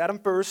creates Adam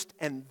first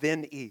and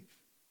then Eve.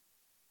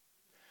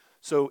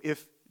 So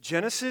if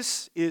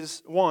Genesis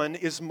 1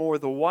 is more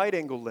the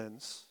wide-angle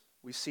lens,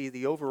 we see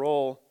the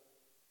overall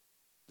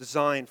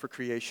design for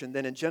creation,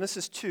 then in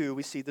Genesis 2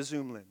 we see the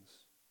zoom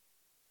lens.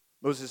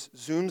 Moses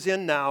zooms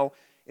in now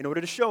in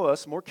order to show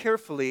us more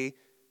carefully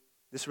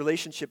this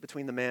relationship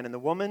between the man and the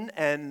woman,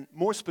 and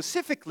more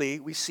specifically,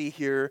 we see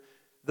here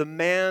the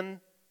man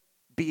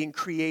being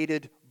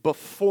created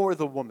before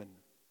the woman.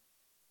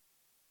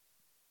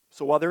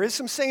 So while there is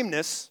some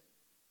sameness,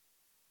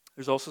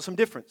 there's also some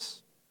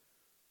difference.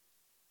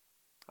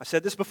 I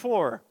said this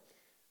before.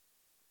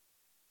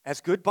 As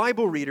good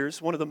Bible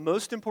readers, one of the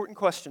most important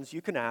questions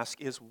you can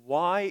ask is,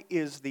 why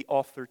is the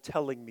author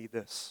telling me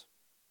this?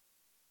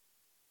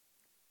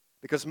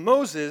 Because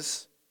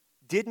Moses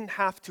didn't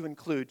have to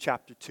include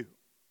chapter 2.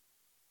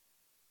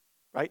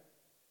 Right?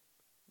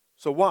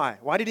 So why?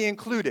 Why did he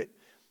include it?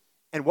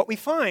 And what we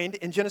find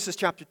in Genesis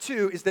chapter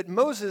 2 is that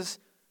Moses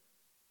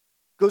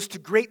goes to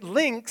great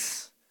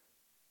lengths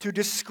to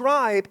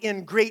describe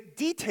in great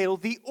detail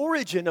the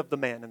origin of the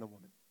man and the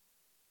woman.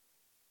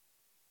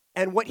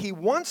 And what he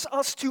wants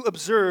us to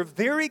observe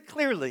very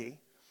clearly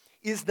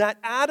is that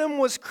Adam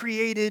was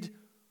created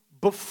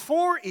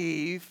before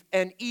Eve,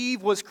 and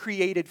Eve was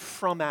created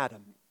from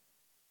Adam.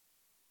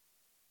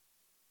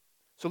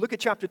 So look at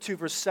chapter 2,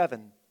 verse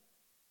 7.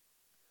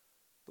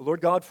 The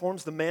Lord God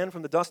forms the man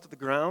from the dust of the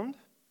ground.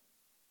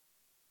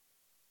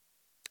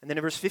 And then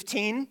in verse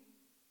 15,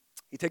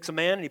 he takes a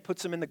man and he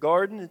puts him in the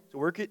garden to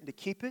work it and to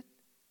keep it.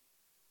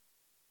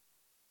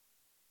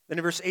 Then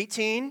in verse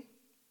 18,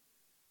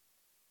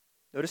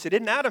 notice it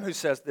isn't Adam who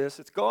says this,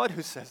 it's God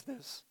who says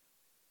this.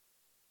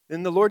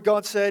 Then the Lord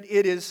God said,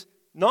 "It is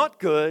not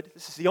good,"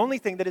 this is the only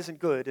thing that isn't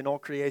good in all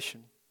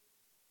creation.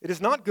 "It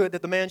is not good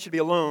that the man should be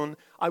alone.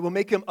 I will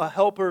make him a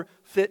helper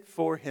fit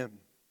for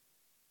him."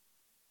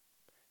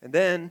 And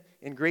then,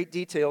 in great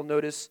detail,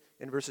 notice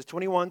in verses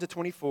 21 to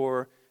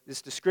 24,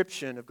 this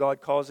description of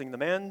God causing the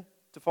man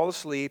to fall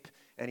asleep,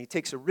 and he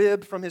takes a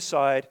rib from his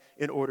side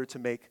in order to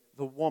make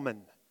the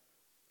woman.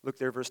 Look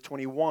there, verse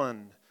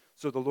 21.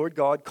 "So the Lord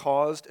God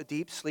caused a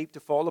deep sleep to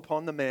fall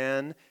upon the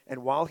man,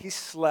 and while he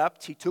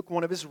slept, he took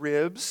one of his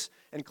ribs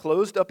and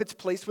closed up its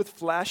place with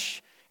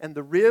flesh, and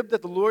the rib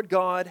that the Lord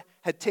God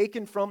had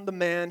taken from the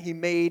man he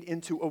made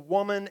into a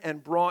woman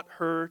and brought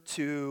her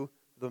to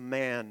the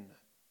man."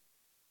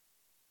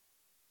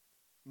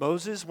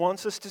 Moses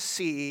wants us to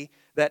see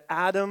that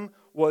Adam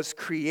was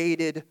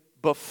created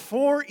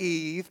before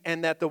Eve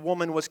and that the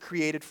woman was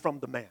created from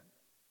the man.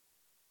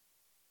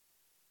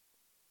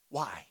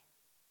 Why?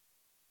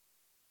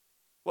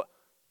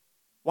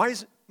 Why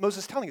is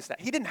Moses telling us that?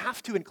 He didn't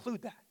have to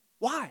include that.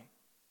 Why?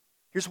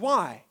 Here's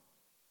why.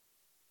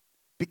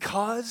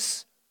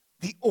 Because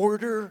the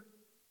order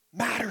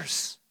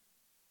matters.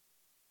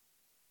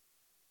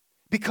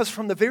 Because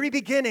from the very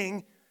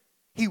beginning,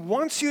 he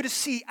wants you to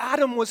see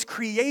Adam was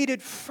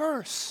created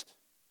first.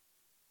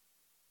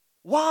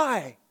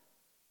 Why?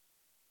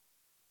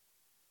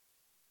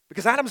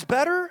 Because Adam's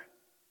better?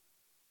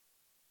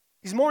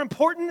 He's more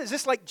important? Is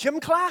this like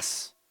gym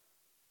class?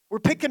 We're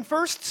picking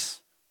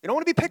firsts? We don't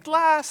want to be picked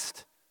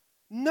last.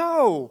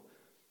 No.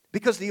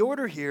 Because the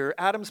order here,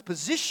 Adam's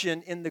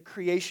position in the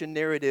creation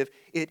narrative,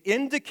 it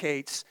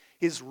indicates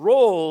his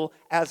role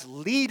as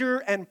leader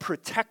and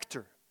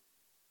protector.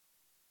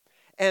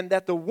 And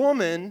that the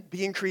woman,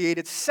 being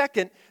created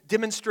second,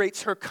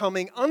 demonstrates her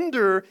coming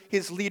under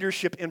his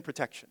leadership and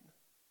protection.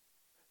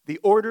 The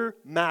order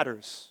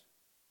matters.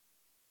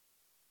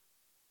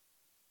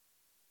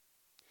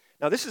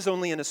 Now, this is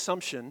only an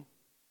assumption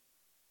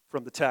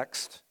from the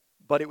text,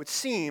 but it would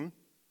seem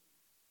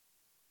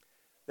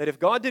that if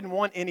God didn't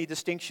want any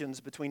distinctions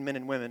between men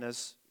and women,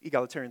 as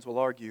egalitarians will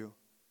argue,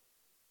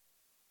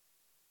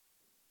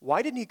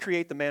 why didn't he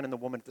create the man and the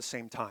woman at the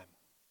same time?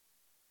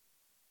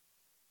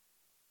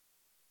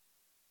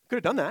 Could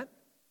have done that.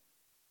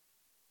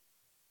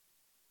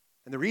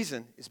 And the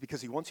reason is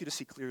because he wants you to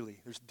see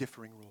clearly there's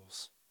differing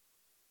roles.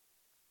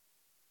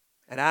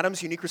 And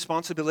Adam's unique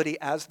responsibility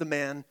as the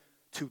man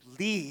to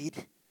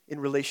lead in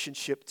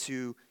relationship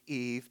to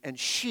Eve, and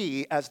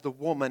she, as the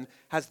woman,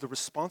 has the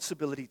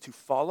responsibility to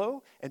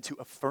follow and to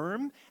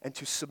affirm and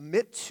to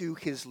submit to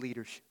his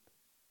leadership.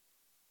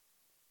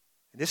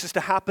 And this is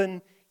to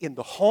happen in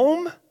the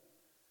home,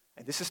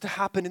 and this is to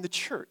happen in the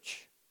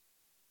church.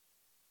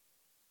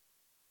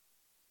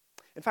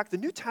 In fact, the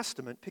New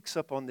Testament picks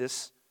up on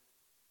this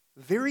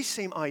very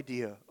same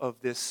idea of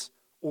this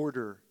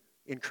order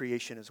in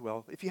creation as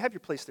well. If you have your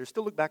place there,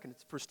 still look back in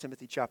 1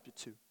 Timothy chapter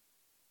 2.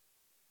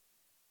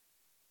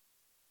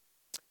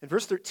 In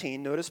verse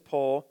 13, notice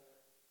Paul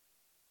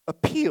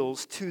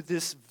appeals to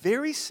this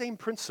very same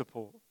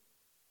principle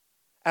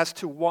as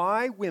to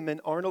why women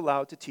aren't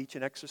allowed to teach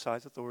and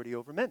exercise authority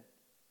over men.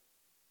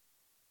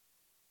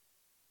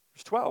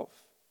 Verse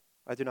 12.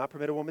 "I do not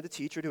permit a woman to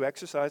teach or to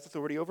exercise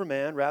authority over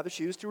man. Rather,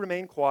 she is to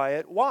remain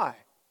quiet."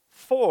 Why?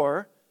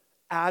 For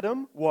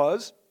Adam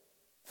was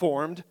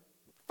formed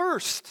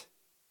first.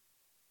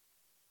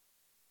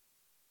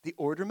 The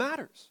order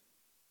matters.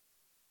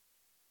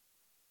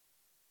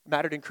 It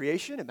mattered in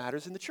creation, it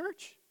matters in the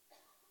church.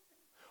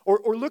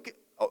 Or look,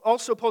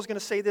 also Paul's going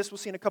to say this, we'll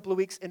see in a couple of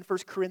weeks, in 1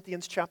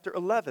 Corinthians chapter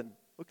 11.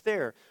 Look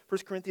there, 1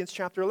 Corinthians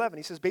chapter 11.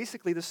 He says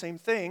basically the same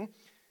thing.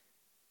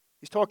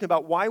 He's talking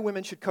about why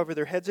women should cover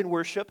their heads in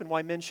worship and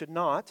why men should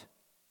not.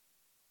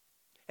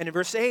 And in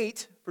verse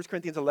 8, 1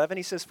 Corinthians 11,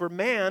 he says, for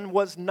man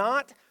was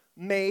not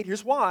made,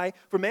 here's why,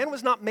 for man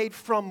was not made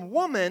from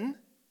woman,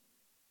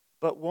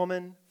 but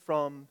woman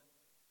from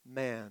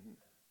man.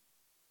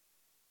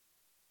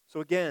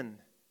 So again,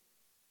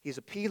 he's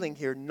appealing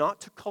here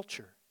not to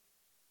culture,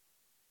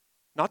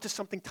 not to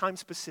something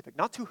time-specific,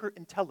 not to her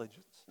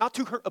intelligence, not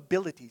to her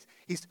abilities.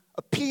 He's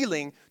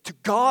appealing to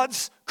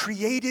God's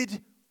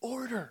created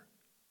order.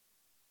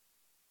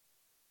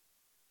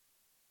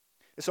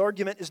 This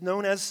argument is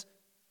known as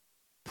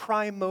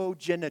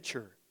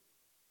primogeniture.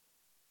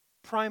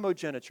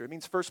 Primogeniture, it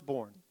means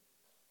firstborn.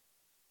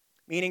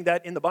 Meaning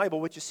that in the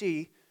Bible, what you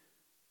see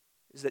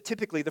is that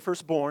typically the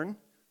firstborn,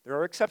 there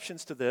are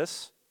exceptions to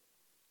this,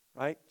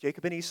 right?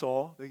 Jacob and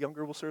Esau, the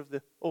younger will serve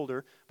the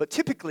older. But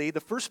typically, the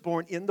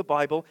firstborn in the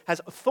Bible has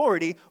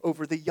authority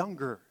over the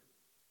younger.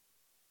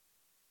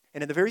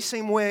 And in the very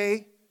same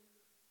way,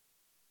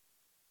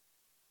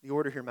 the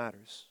order here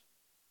matters.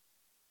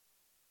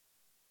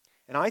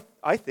 And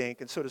I think,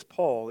 and so does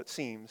Paul, it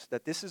seems,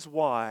 that this is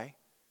why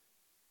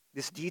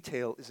this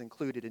detail is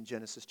included in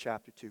Genesis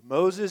chapter 2.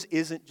 Moses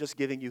isn't just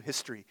giving you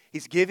history.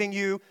 He's giving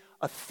you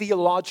a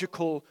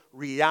theological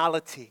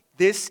reality.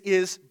 This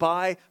is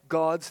by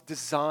God's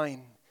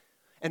design.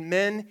 And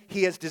men,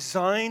 He has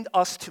designed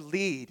us to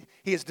lead.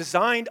 He has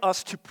designed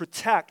us to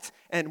protect,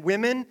 and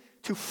women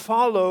to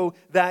follow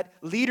that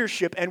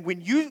leadership. And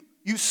when you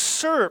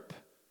usurp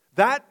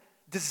that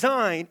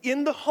design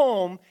in the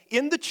home,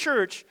 in the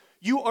church,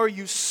 you are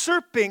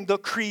usurping the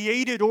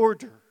created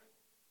order.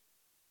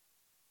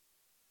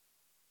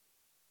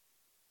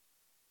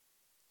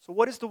 So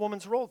what is the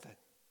woman's role then?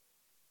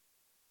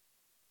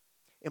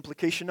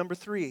 Implication number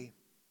 3.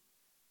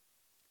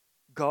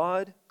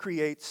 God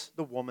creates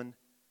the woman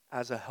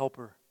as a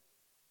helper.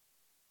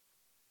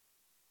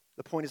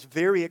 The point is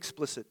very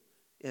explicit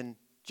in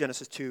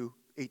Genesis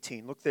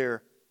 2:18. Look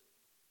there.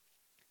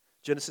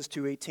 Genesis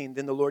 2:18.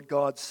 Then the Lord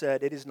God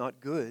said, it is not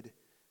good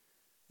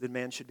that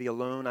man should be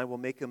alone. I will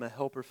make him a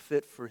helper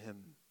fit for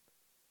him.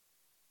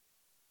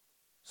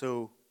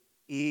 So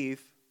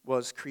Eve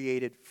was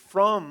created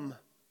from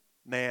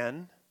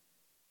man,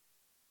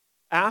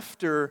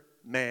 after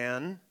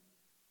man,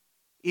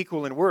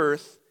 equal in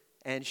worth,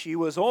 and she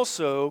was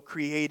also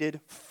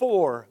created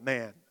for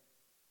man.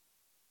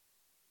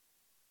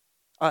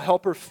 A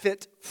helper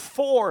fit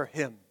for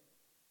him.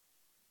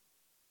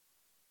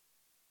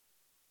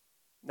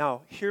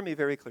 Now, hear me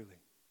very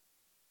clearly.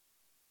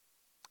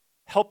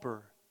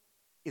 Helper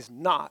is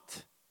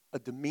not a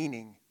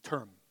demeaning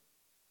term.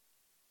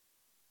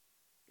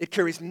 It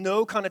carries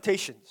no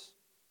connotations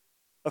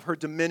of her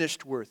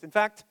diminished worth. In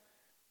fact,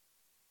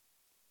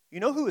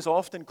 you know who is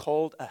often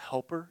called a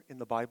helper in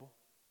the Bible?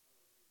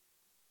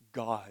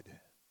 God.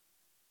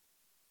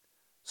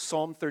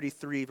 Psalm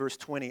 33, verse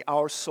 20,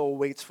 our soul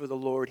waits for the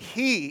Lord.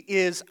 He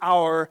is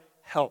our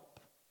help.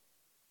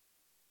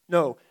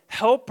 No,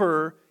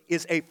 helper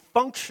is a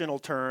functional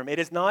term. It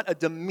is not a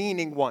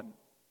demeaning one.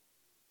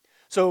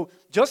 So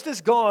just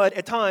as God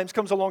at times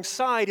comes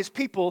alongside His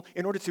people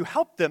in order to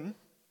help them,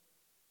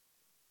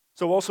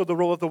 so also the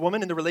role of the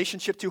woman in the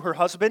relationship to her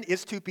husband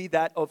is to be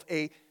that of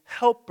a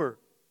helper.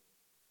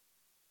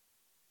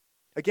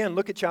 Again,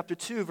 look at chapter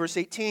 2, verse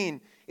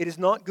 18. It is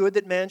not good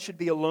that man should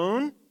be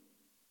alone.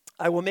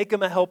 I will make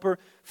him a helper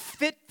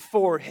fit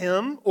for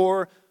him,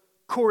 or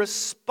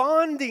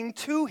corresponding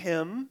to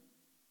him.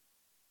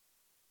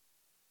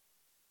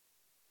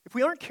 If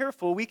we aren't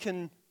careful, we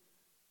can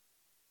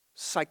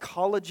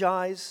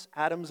psychologize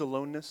Adam's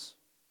aloneness.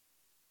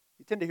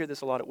 You tend to hear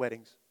this a lot at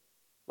weddings.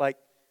 Like,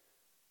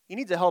 he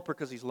needs a helper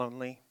because he's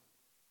lonely.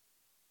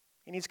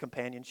 He needs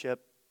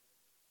companionship,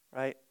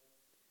 right?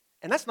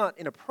 And that's not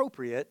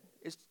inappropriate.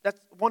 That's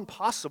one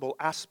possible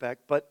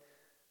aspect, but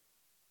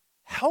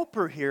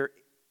helper here,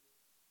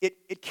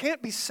 it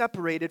can't be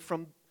separated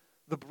from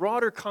the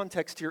broader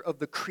context here of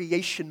the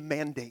creation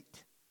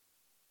mandate.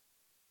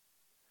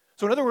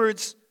 So in other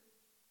words,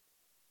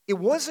 it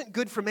wasn't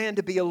good for man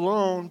to be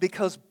alone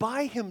because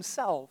by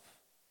himself,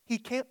 he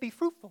can't be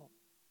fruitful,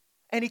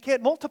 and he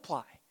can't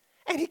multiply,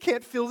 and he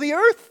can't fill the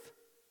earth.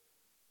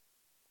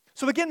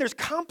 So again, there's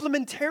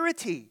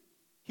complementarity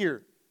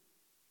here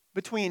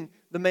between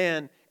the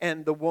man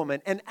and the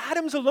woman. And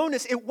Adam's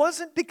aloneness, it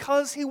wasn't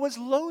because he was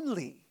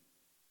lonely.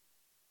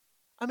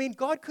 I mean,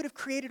 God could have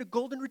created a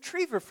golden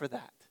retriever for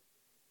that.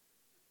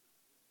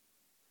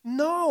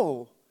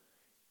 No.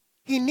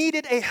 He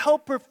needed a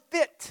helper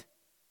fit,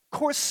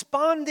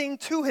 corresponding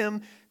to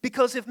him,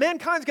 because if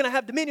mankind's going to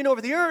have dominion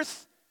over the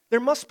earth, there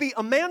must be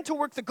a man to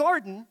work the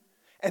garden,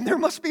 and there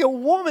must be a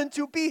woman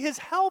to be his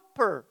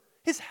helper,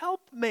 his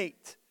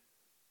helpmate.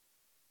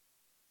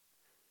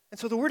 And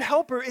so the word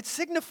helper, it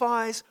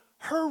signifies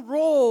her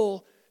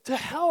role to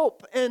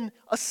help and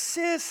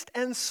assist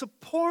and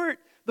support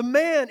the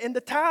man in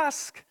the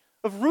task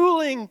of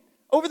ruling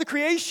over the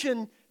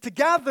creation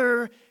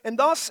together, and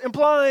thus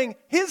implying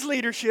his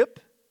leadership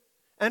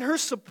and her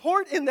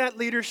support in that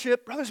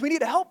leadership. Brothers, we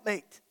need a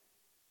helpmate.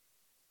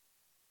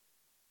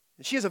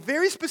 And she has a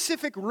very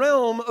specific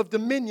realm of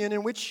dominion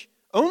in which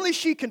only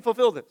she can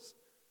fulfill this.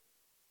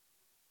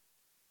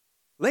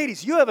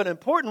 Ladies, you have an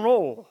important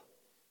role.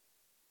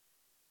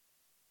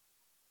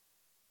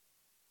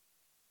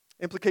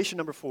 Implication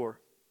number 4.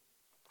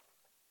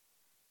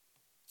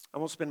 I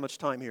won't spend much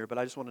time here, but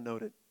I just want to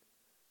note it,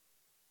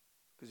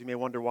 because you may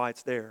wonder why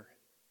it's there.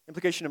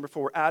 Implication number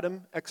 4,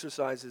 Adam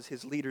exercises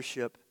his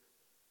leadership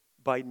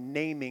by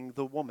naming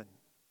the woman.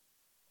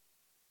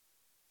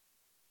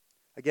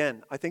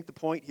 Again, I think the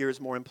point here is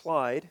more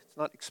implied. It's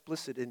not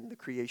explicit in the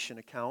creation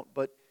account,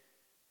 but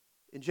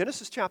in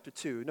Genesis chapter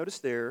 2, notice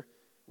there,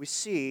 we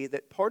see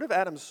that part of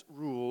Adam's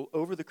rule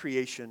over the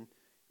creation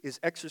is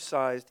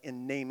exercised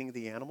in naming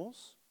the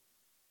animals.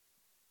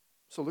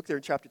 So look there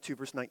in chapter 2,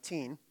 verse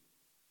 19.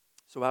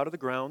 So out of the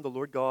ground the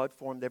Lord God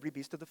formed every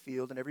beast of the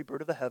field and every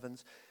bird of the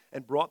heavens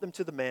and brought them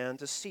to the man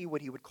to see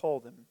what he would call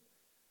them.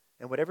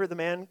 And whatever the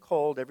man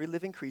called every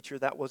living creature,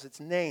 that was its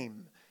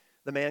name.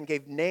 The man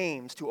gave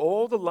names to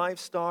all the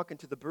livestock and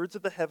to the birds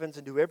of the heavens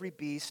and to every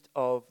beast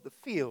of the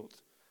field.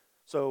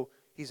 So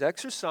he's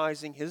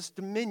exercising his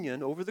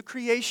dominion over the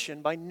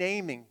creation by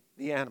naming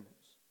the animals.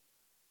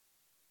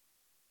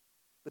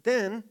 But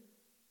then,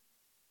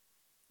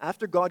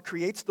 after God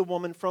creates the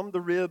woman from the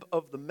rib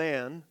of the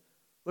man,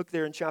 look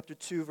there in chapter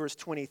 2, verse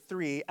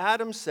 23,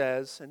 Adam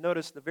says, and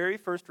notice the very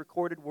first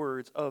recorded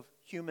words of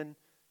human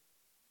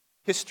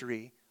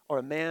history are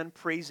a man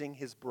praising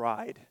his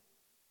bride.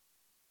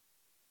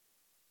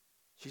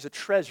 She's a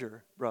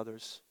treasure,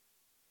 brothers.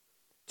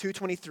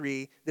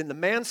 2:23, then the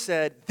man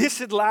said,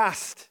 this at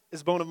last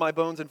is bone of my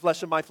bones and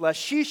flesh of my flesh.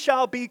 She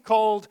shall be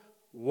called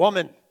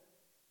woman.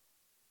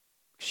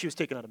 She was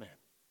taken out of man.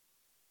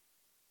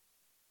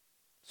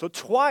 So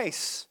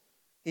twice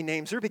he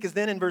names her, because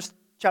then in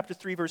chapter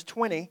 3, verse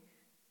 20,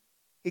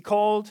 he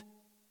called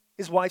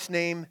his wife's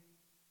name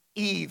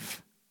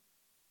Eve.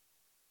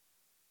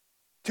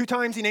 2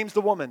 times he names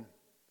the woman.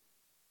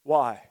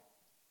 Why?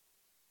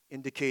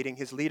 Indicating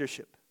his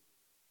leadership.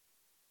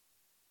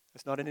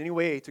 It's not in any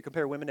way to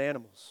compare women to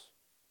animals.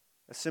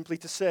 It's simply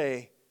to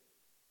say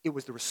it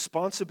was the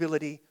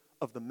responsibility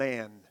of the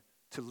man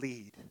to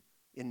lead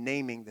in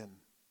naming them.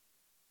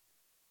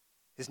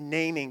 His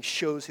naming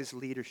shows his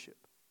leadership.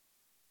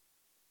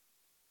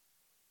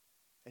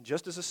 And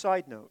just as a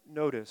side note,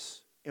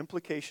 notice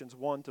implications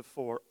 1 to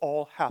 4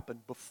 all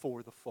happen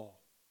before the fall.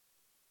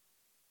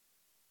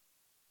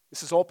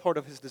 This is all part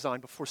of his design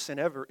before sin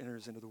ever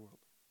enters into the world.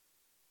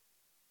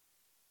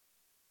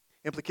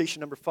 Implication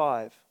number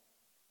 5.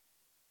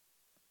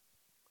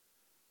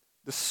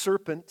 The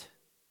serpent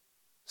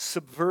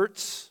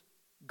subverts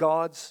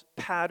God's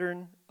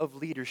pattern of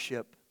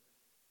leadership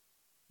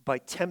by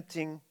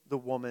tempting the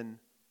woman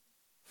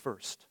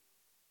first.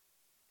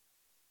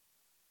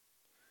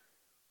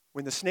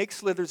 When the snake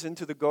slithers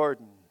into the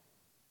garden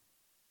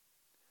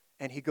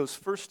and he goes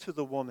first to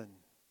the woman,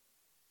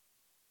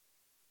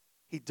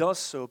 he does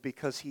so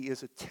because he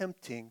is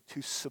attempting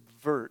to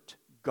subvert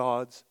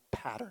God's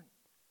pattern.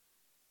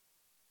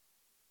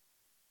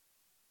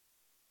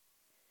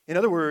 In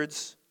other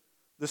words,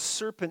 the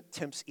serpent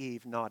tempts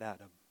Eve, not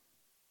Adam.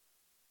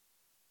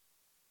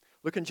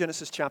 Look in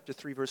Genesis chapter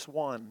 3, verse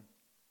 1.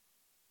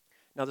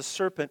 Now the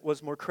serpent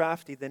was more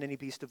crafty than any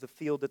beast of the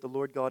field that the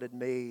Lord God had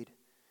made.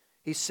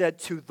 He said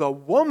to the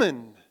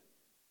woman,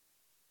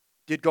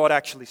 did God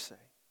actually say?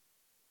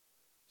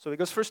 So he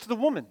goes first to the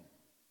woman.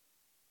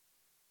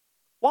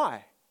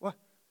 Why?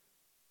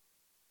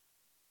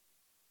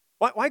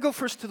 Why go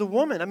first to the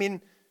woman? I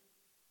mean,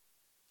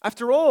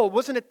 after all,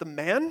 wasn't it the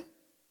man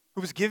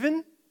who was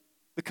given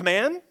the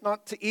command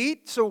not to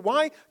eat? So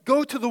why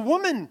go to the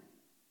woman?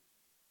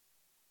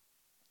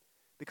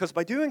 Because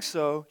by doing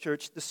so,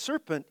 church, the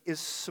serpent is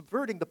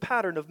subverting the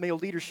pattern of male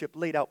leadership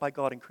laid out by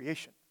God in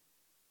creation.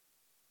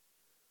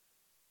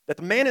 That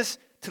the man is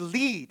to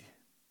lead,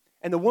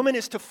 and the woman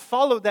is to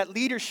follow that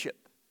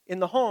leadership in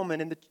the home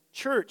and in the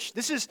church.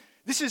 This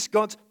is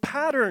God's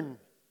pattern.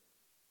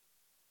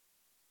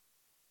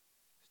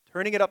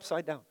 Turning it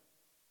upside down.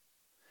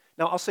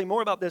 Now, I'll say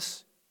more about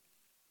this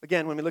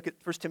again when we look at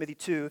 1 Timothy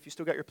 2, if you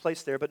still got your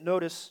place there. But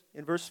notice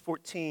in verse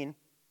 14,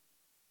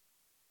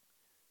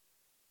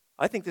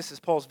 I think this is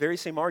Paul's very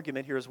same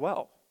argument here as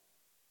well.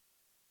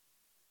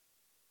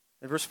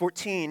 In verse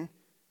 14,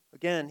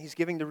 again, he's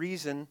giving the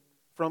reason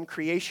from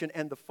creation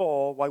and the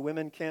fall why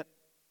women can't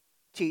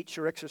teach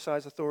or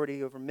exercise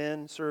authority over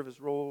men, serve as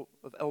role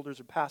of elders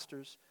or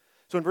pastors.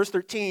 So in verse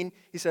 13,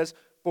 he says,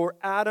 for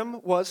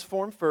Adam was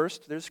formed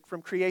first, there's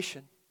from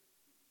creation.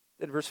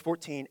 Then verse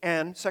 14,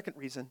 and second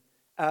reason,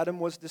 Adam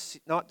was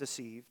not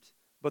deceived,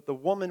 but the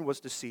woman was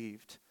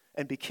deceived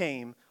and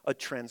became a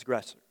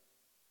transgressor.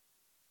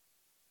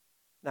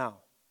 Now,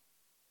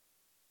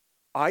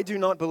 I do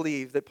not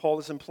believe that Paul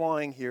is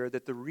implying here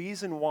that the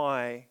reason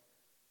why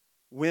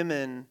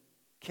women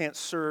can't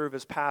serve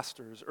as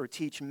pastors or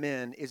teach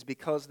men is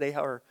because they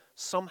are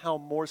somehow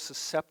more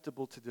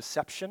susceptible to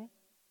deception?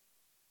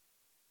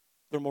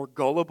 They're more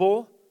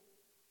gullible,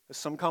 as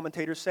some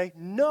commentators say?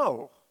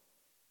 No.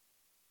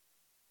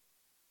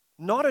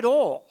 Not at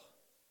all.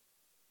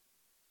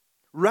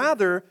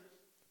 Rather,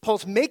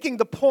 Paul's making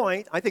the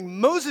point, I think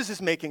Moses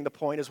is making the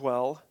point as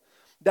well,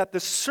 that the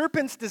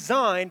serpent's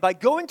design, by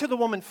going to the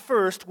woman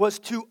first, was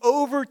to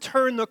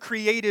overturn the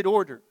created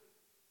order,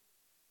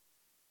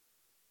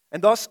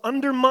 and thus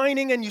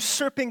undermining and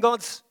usurping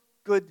God's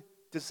good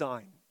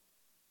design.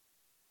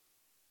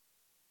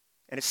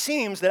 And it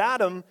seems that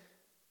Adam,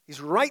 he's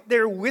right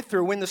there with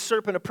her when the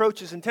serpent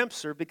approaches and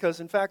tempts her, because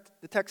in fact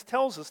the text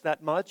tells us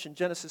that much in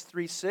Genesis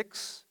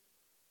 3:6.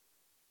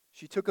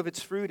 She took of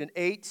its fruit and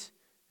ate,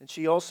 and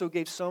she also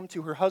gave some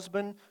to her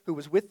husband who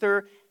was with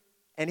her,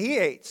 and he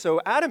ate. So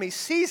Adam, he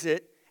sees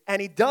it,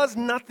 and he does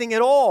nothing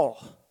at all.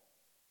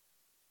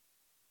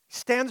 He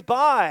stands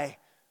by.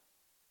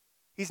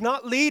 He's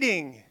not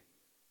leading.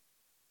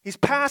 He's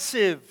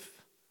passive.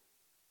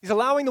 He's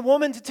allowing the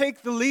woman to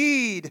take the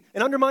lead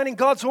and undermining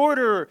God's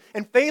order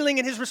and failing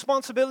in his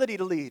responsibility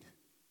to lead.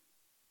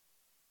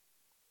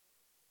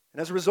 And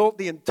as a result,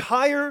 the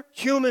entire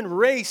human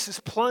race is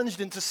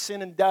plunged into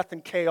sin and death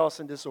and chaos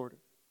and disorder.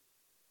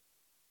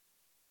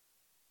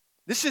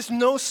 This is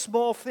no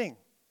small thing.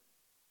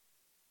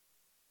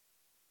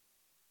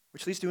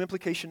 Which leads to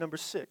implication number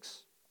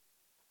 6.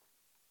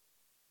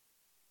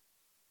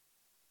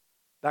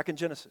 Back in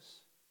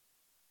Genesis,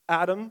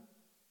 Adam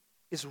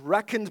is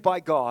reckoned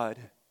by God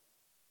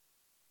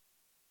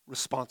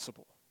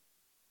responsible.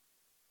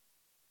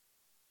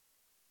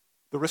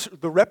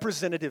 The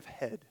representative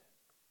head.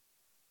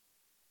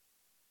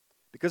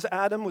 Because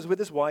Adam was with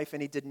his wife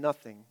and he did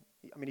nothing.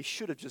 He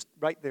should have just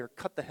right there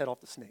cut the head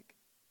off the snake.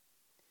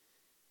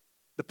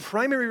 The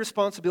primary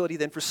responsibility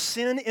then for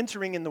sin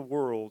entering in the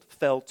world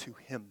fell to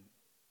him.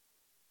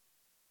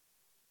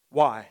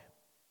 Why?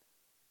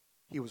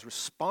 He was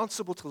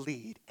responsible to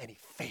lead and he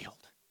failed.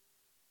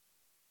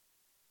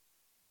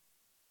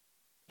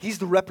 He's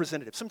the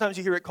representative. Sometimes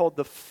you hear it called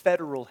the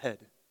federal head.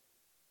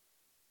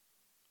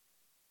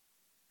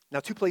 Now,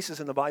 2 places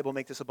in the Bible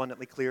make this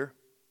abundantly clear.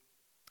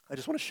 I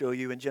just want to show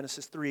you in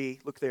Genesis 3,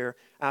 look there,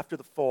 after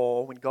the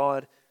fall, when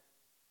God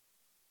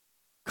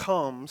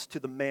comes to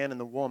the man and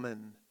the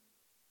woman,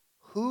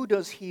 who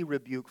does he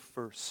rebuke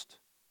first?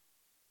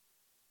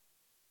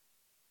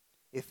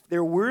 If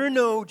there were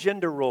no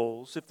gender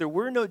roles, if there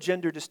were no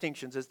gender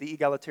distinctions, as the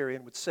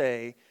egalitarian would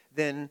say,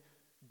 then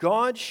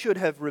God should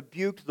have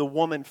rebuked the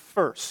woman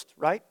first,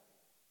 right?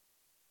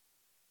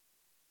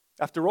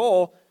 After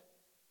all,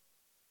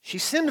 she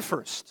sinned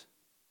first.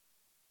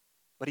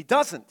 But he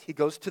doesn't. He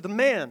goes to the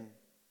man.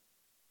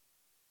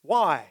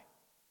 Why?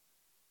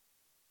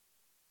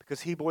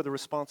 Because he bore the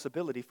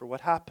responsibility for what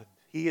happened.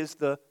 He is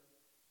the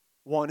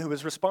one who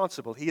is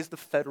responsible. He is the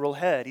federal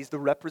head. He's the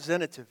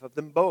representative of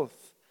them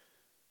both.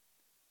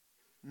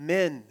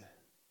 Men,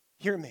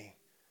 hear me.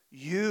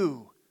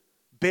 You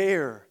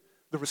bear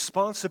the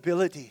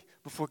responsibility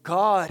before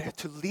God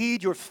to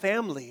lead your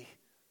family.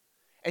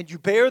 And you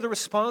bear the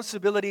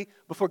responsibility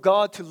before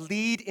God to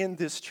lead in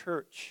this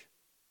church.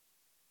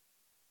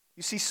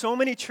 You see so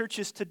many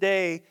churches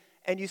today,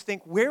 and you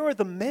think, where are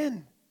the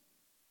men?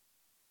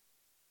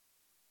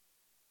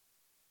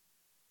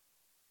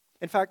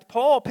 In fact,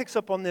 Paul picks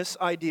up on this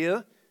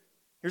idea.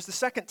 Here's the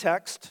second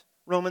text,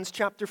 Romans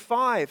chapter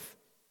 5.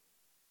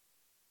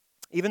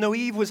 Even though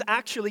Eve was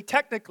actually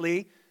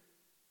technically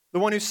the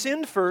one who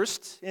sinned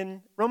first,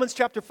 in Romans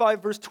chapter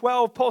 5, verse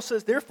 12, Paul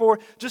says, therefore,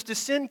 just as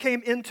sin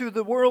came into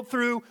the world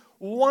through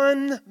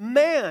one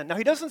man. Now,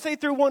 he doesn't say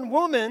through one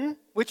woman,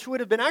 which would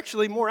have been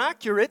actually more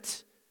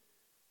accurate.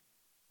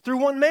 Through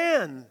one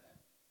man.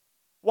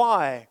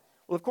 Why?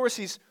 Well, of course,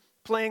 he's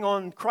playing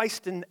on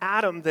Christ and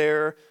Adam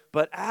there,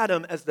 but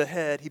Adam as the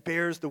head, he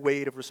bears the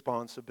weight of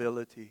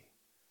responsibility.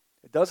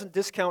 It doesn't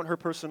discount her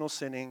personal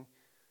sinning,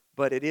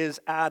 but it is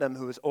Adam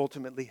who is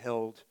ultimately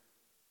held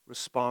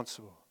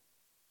responsible.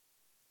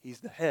 He's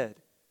the head.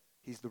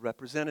 He's the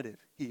representative.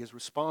 He is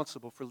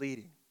responsible for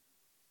leading.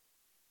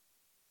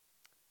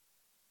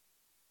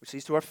 Which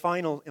leads to our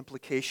final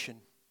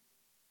implication.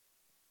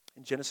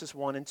 In Genesis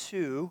 1 and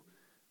 2,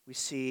 we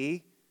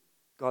see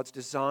God's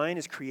design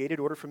is created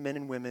order for men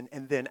and women,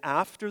 and then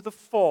after the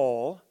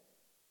fall,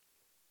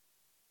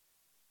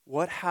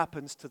 what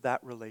happens to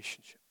that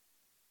relationship?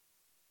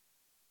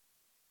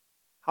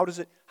 How does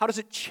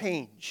it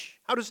change?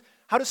 How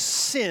does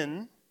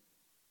sin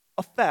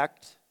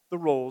affect the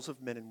roles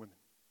of men and women?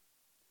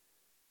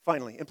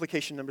 Finally,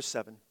 implication number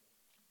 7.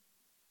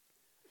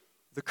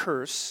 The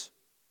curse.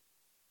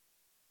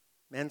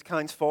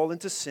 Mankind's fall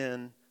into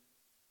sin.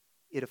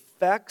 It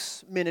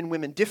affects men and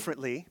women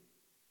differently,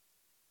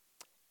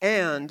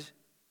 and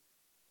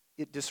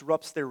it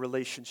disrupts their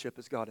relationship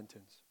as God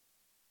intends.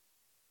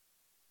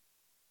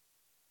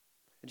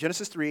 In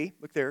Genesis 3,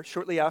 look there,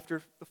 shortly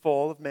after the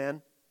fall of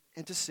man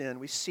into sin,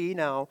 we see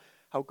now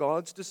how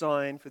God's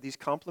design for these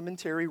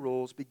complementary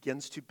roles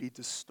begins to be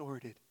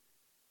distorted.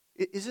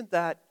 Isn't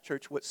that,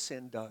 church, what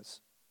sin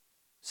does?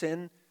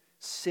 Sin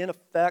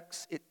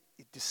affects, it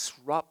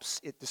disrupts,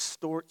 it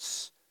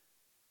distorts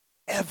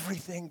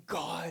everything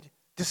God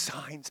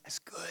designs as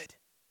good.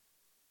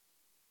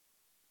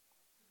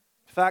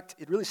 In fact,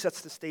 it really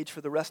sets the stage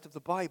for the rest of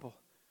the Bible.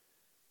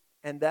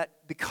 And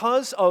that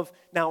because of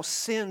now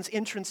sin's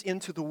entrance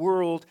into the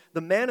world,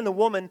 the man and the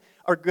woman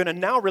are going to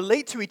now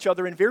relate to each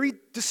other in very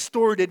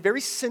distorted,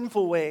 very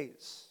sinful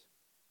ways.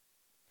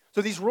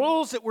 So these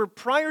roles that were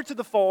prior to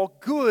the fall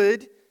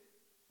good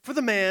for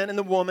the man and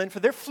the woman, for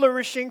their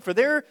flourishing, for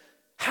their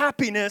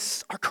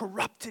happiness, are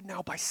corrupted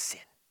now by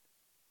sin.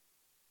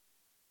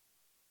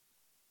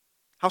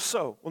 How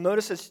so? Well,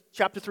 notice as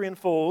chapter 3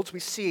 unfolds, we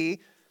see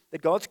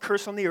that God's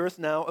curse on the earth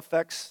now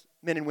affects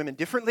men and women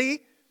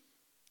differently.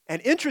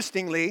 And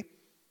interestingly,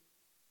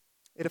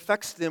 it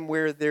affects them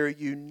where their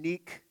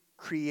unique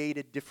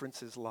created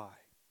differences lie.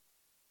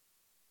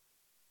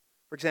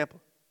 For example,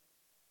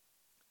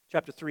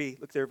 chapter 3,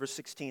 look there, verse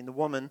 16. The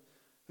woman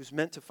who's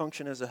meant to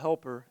function as a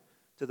helper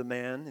to the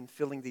man in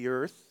filling the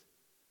earth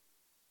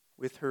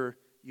with her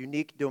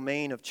unique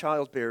domain of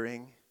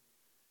childbearing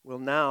will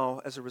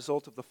now, as a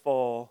result of the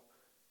fall,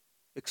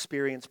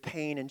 experience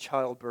pain in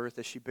childbirth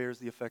as she bears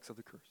the effects of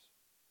the curse.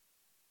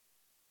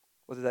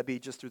 Whether that be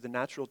just through the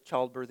natural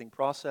childbirthing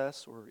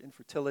process or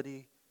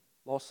infertility,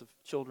 loss of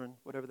children,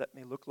 whatever that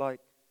may look like.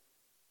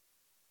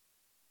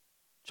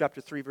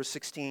 Chapter 3, verse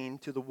 16,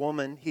 to the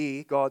woman,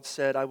 God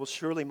said, I will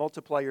surely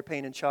multiply your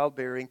pain in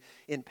childbearing.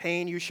 In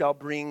pain you shall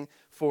bring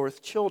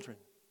forth children.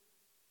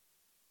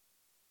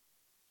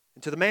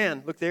 And to the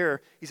man, look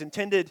there, he's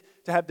intended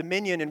to have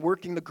dominion in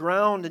working the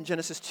ground in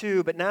Genesis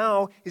 2, but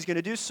now he's going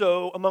to do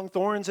so among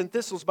thorns and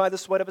thistles by the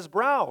sweat of his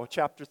brow,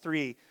 chapter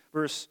 3,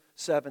 verse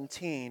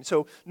 17.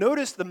 So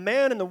notice the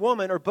man and the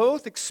woman are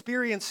both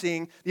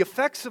experiencing the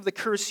effects of the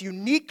curse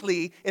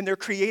uniquely in their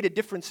created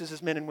differences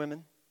as men and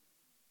women.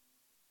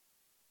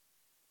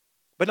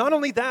 But not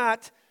only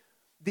that,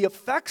 the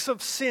effects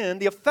of sin,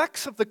 the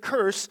effects of the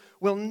curse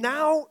will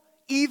now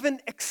even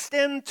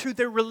extend to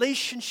their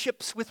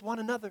relationships with one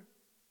another.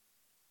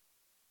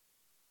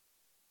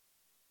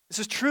 This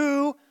is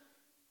true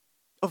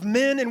of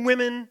men and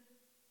women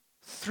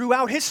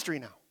throughout history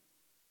now.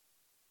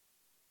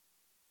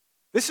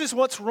 This is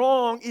what's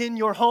wrong in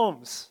your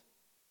homes.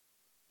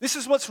 This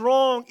is what's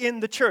wrong in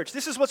the church.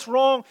 This is what's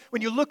wrong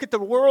when you look at the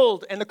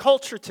world and the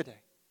culture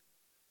today.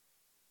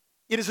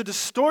 It is a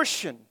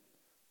distortion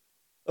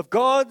of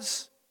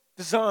God's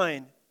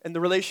design and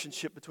the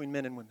relationship between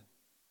men and women.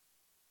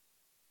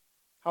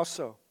 How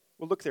so?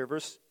 Well, look there,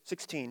 verse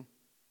 16.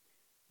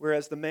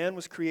 Whereas the man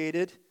was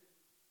created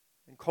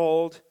and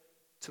called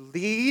to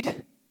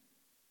lead,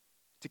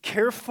 to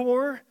care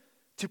for,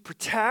 to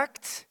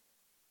protect.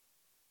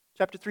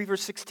 Chapter 3,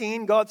 verse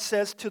 16, God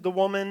says to the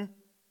woman,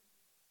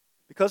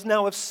 because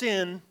now of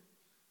sin,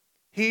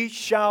 he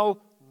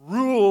shall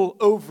rule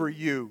over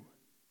you.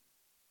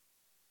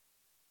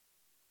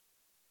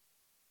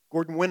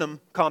 Gordon Wenham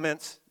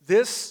comments,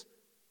 this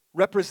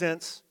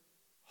represents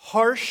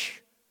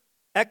harsh,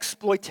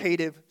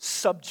 exploitative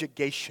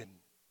subjugation.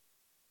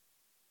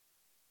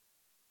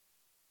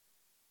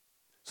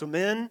 So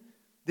men,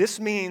 this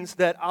means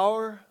that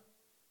our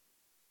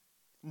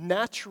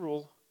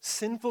natural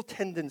sinful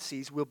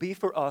tendencies will be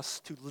for us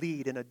to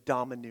lead in a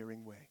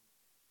domineering way.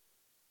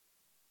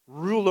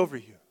 Rule over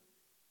you.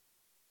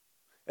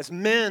 As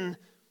men,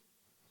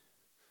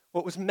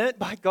 what was meant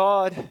by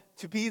God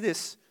to be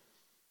this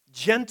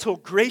gentle,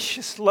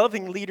 gracious,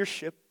 loving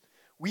leadership,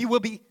 we will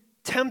be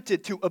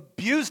tempted to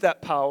abuse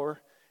that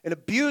power and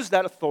abuse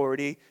that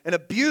authority and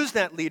abuse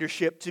that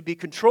leadership to be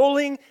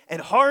controlling and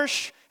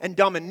harsh and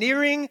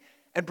domineering.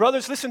 And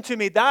brothers, listen to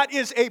me, that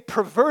is a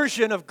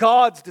perversion of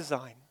God's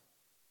design.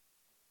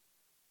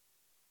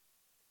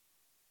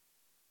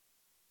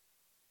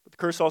 But the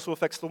curse also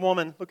affects the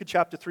woman. Look at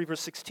chapter 3,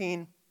 verse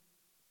 16.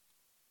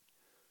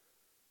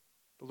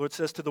 The Lord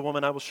says to the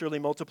woman, I will surely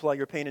multiply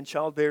your pain in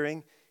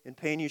childbearing. In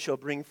pain you shall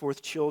bring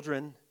forth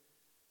children.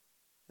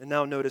 And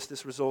now notice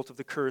this result of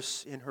the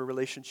curse in her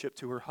relationship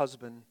to her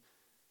husband.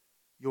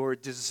 Your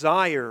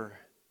desire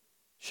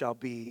shall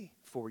be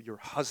for your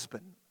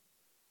husband.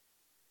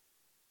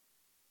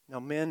 Now,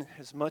 men,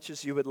 as much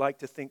as you would like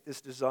to think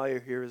this desire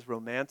here is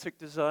romantic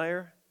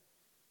desire,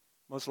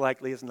 most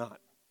likely is not.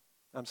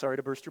 I'm sorry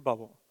to burst your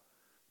bubble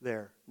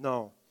there.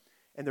 No.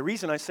 And the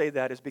reason I say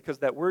that is because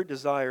that word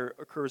desire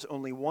occurs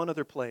only one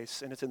other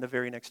place, and it's in the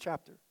very next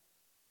chapter.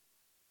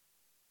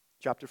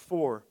 Chapter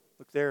 4,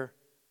 look there.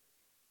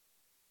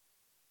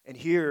 And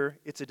here,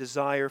 it's a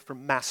desire for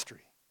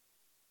mastery,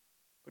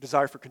 a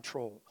desire for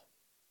control.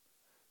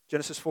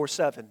 Genesis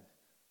 4:7,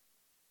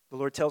 the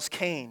Lord tells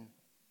Cain,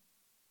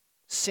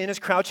 sin is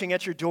crouching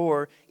at your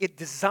door. It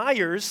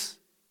desires,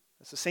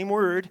 that's the same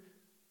word,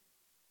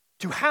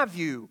 to have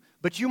you,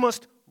 but you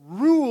must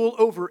rule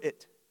over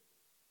it.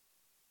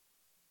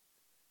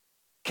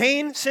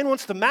 Cain, sin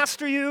wants to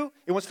master you,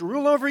 it wants to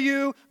rule over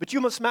you, but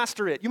you must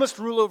master it. You must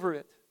rule over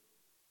it.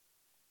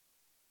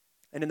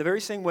 And in the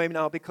very same way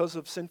now, because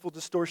of sinful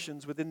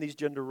distortions within these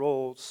gender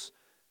roles,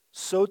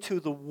 so to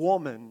the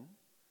woman,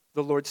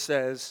 the Lord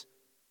says,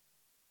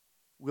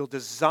 will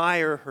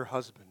desire her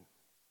husband.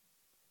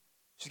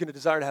 She's going to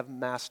desire to have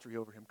mastery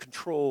over him,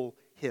 control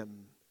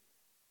him.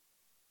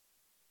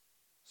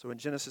 So in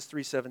Genesis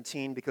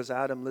 3:17, because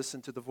Adam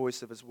listened to the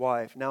voice of his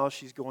wife, now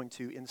she's going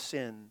to, in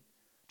sin,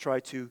 try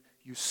to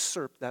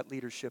usurp that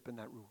leadership and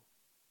that rule.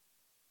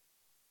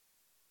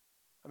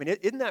 I mean,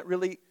 isn't that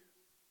really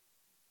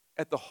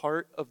at the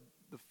heart of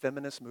the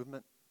feminist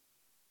movement?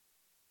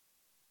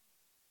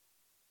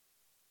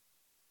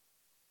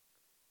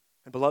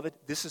 And beloved,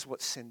 this is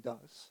what sin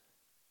does.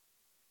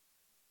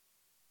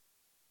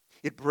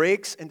 It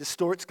breaks and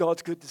distorts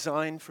God's good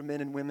design for men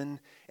and women,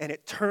 and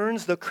it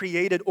turns the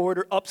created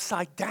order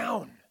upside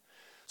down.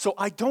 So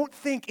I don't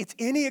think it's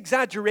any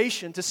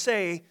exaggeration to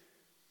say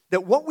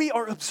that what we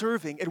are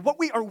observing and what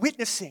we are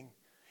witnessing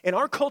in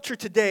our culture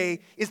today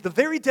is the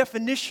very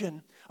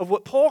definition of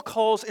what Paul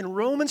calls in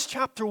Romans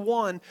chapter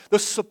 1, the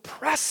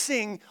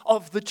suppressing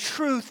of the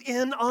truth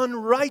in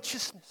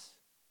unrighteousness.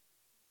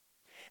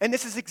 And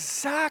this is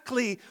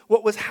exactly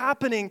what was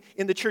happening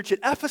in the church at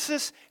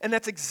Ephesus, and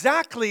that's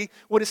exactly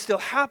what is still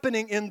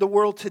happening in the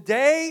world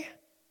today.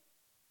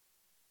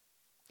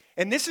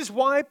 And this is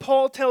why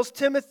Paul tells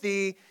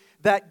Timothy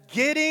that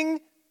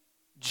getting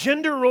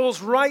gender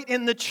roles right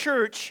in the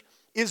church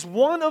is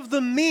one of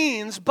the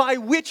means by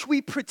which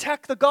we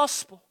protect the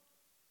gospel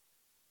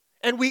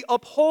and we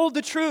uphold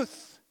the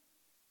truth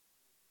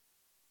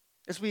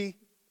as we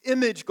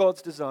image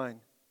God's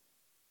design.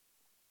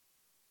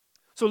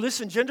 So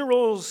listen, gender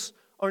roles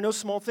are no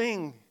small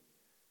thing.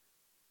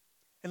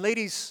 And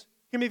ladies,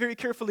 hear me very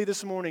carefully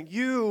this morning.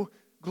 You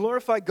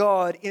glorify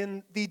God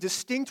in the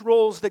distinct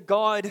roles that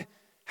God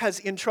has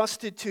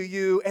entrusted to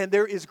you, and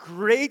there is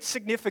great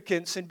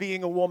significance in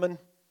being a woman.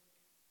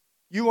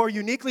 You are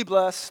uniquely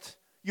blessed.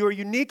 You are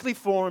uniquely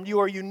formed. You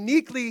are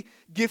uniquely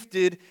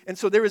gifted. And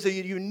so there is a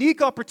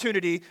unique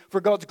opportunity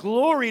for God's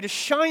glory to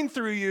shine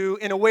through you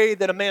in a way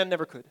that a man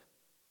never could.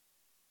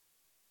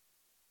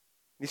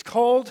 He's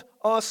called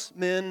us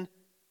men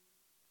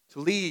to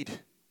lead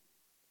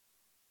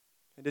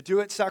and to do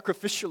it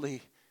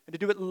sacrificially and to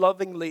do it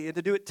lovingly and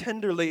to do it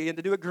tenderly and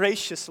to do it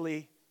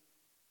graciously.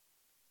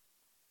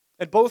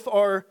 And both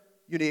are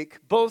unique,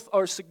 both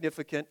are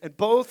significant, and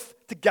both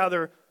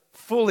together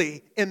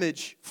fully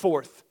image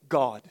forth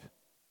God.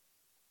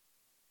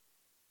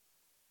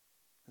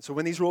 And so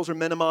when these roles are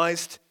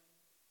minimized,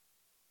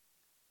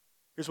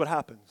 here's what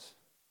happens.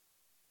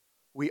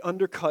 We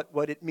undercut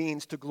what it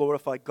means to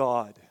glorify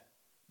God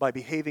by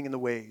behaving in the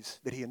ways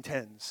that He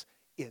intends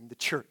in the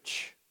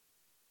church.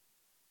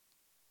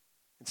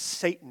 And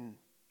Satan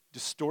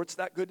distorts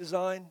that good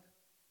design,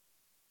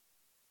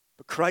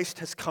 but Christ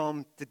has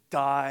come to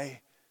die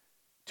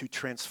to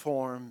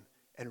transform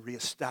and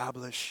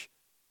reestablish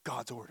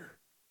God's order.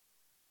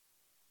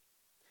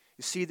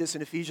 You see this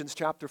in Ephesians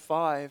chapter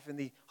 5 in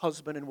the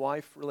husband and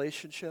wife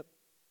relationship.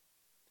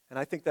 And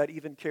I think that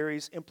even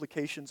carries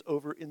implications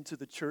over into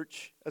the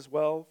church as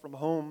well, from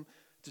home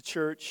to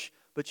church.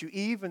 But you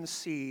even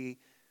see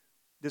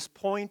this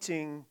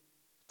pointing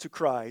to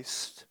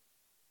Christ,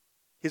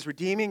 His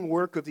redeeming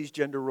work of these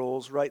gender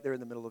roles right there in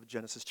the middle of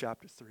Genesis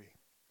chapter 3.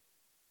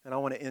 And I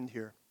want to end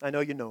here. I know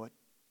you know it.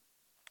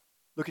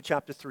 Look at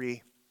chapter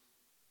 3,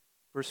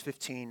 verse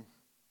 15.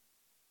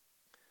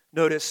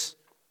 Notice,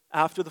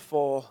 after the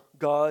fall,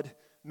 God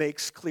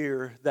makes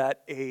clear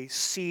that a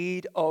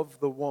seed of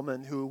the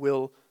woman who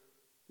will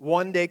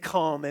one day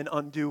come and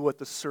undo what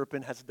the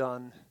serpent has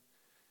done.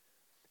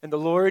 And the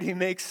Lord, He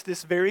makes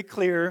this very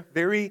clear,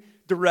 very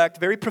direct,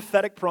 very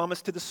prophetic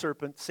promise to the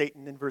serpent,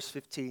 Satan, in verse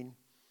 15.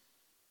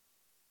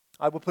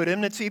 I will put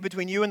enmity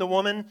between you and the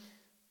woman,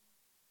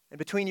 and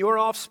between your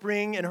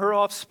offspring and her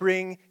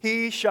offspring.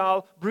 He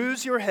shall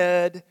bruise your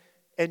head,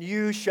 and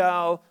you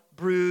shall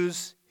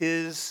bruise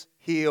his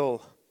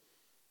heel.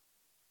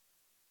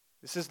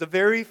 This is the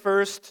very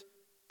first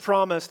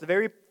promise, the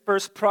very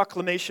first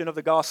proclamation of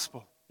the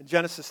gospel in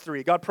Genesis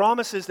 3. God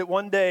promises that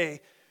one day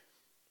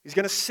He's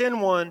going to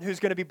send one who's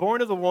going to be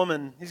born of the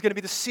woman. He's going to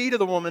be the seed of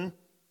the woman.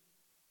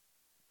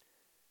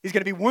 He's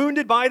going to be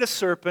wounded by the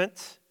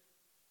serpent.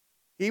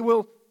 He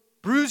will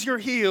bruise your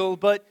heel,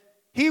 but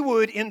He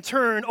would in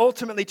turn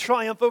ultimately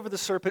triumph over the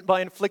serpent by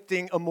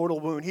inflicting a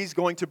mortal wound. He's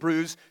going to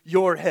bruise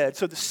your head.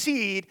 So the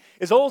seed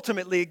is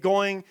ultimately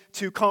going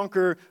to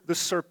conquer the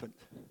serpent.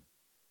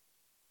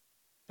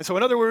 And so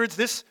in other words,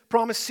 this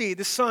promised seed,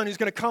 this son who's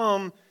going to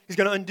come, he's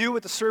going to undo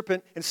what the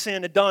serpent and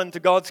sin had done to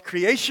God's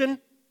creation.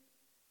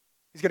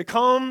 He's going to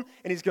come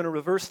and He's going to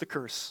reverse the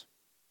curse.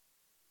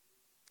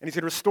 And He's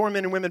going to restore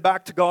men and women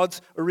back to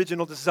God's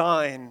original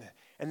design.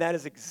 And that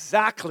is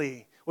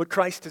exactly what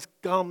Christ has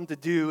come to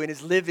do and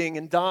is living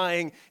and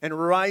dying and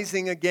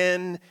rising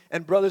again.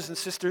 And brothers and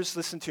sisters,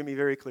 listen to me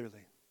very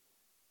clearly.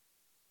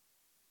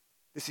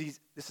 This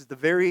is the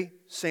very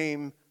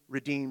same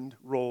redeemed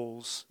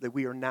roles that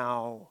we are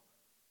now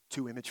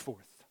to image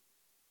forth.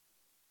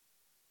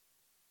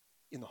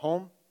 In the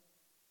home,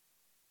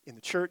 in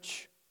the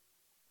church,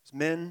 as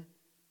men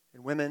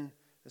and women.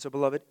 And so,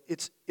 beloved,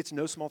 it's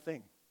no small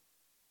thing.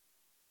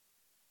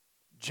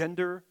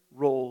 Gender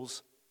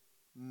roles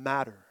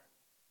matter.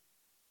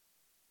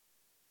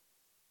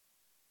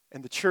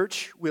 And the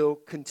church will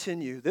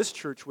continue, this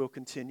church will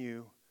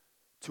continue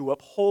to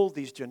uphold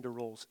these gender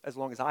roles as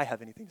long as I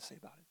have anything to say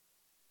about it.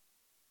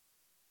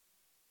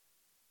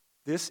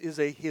 This is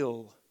a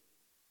hill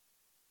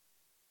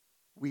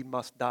we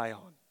must die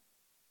on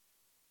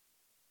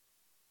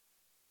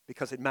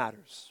because it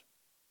matters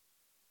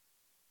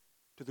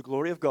to the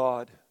glory of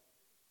God,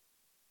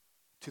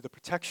 to the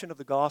protection of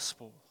the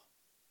gospel,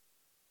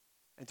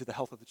 and to the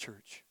health of the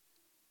church.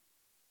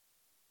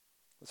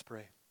 Let's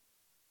pray.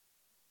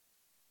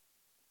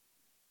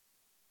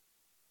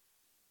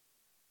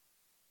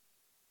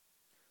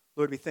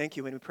 Lord, we thank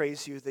you and we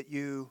praise you that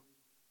you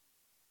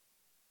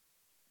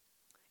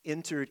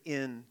entered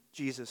in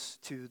Jesus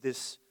to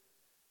this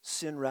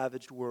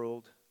sin-ravaged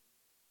world.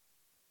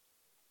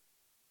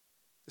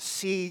 The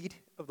seed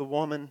of the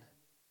woman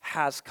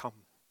has come.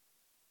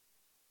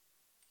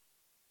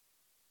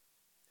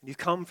 And you've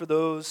come for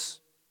those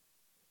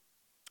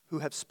who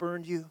have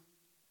spurned you,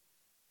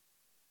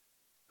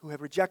 who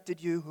have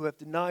rejected you, who have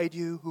denied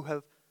you, who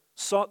have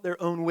sought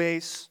their own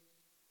ways.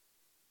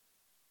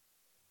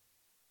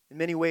 In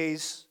many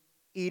ways,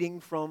 eating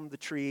from the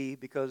tree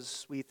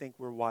because we think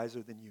we're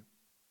wiser than you.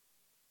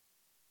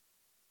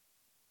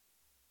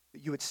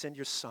 That you would send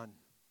your Son,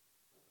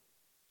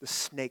 the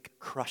snake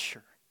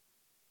crusher,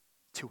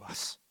 to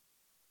us.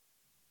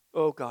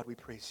 Oh God, we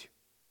praise you.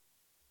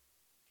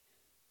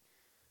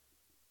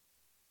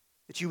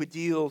 That you would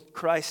deal,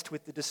 Christ,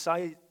 with the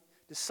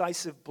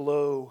decisive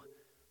blow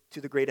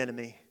to the great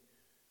enemy.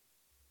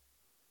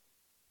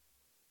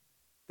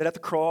 That at the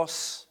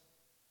cross,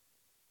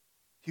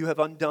 you have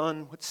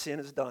undone what sin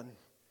has done.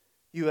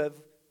 You have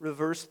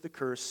reversed the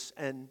curse,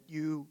 and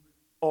you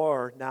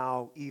are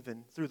now,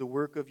 even through the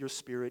work of your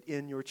Spirit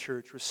in your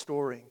church,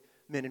 restoring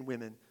men and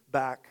women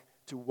back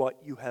to what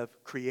you have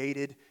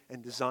created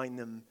and designed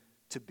them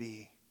to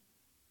be.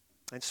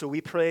 And so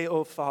we pray,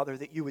 oh Father,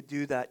 that you would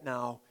do that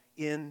now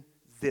in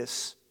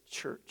this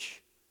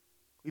church.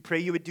 We pray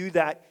you would do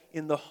that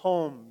in the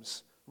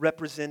homes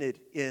represented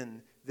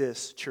in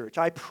this church.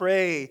 I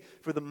pray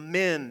for the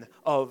men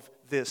of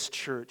this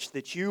church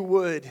that you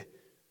would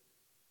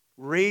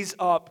raise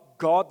up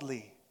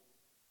godly,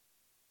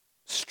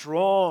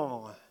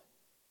 strong,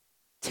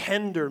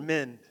 tender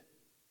men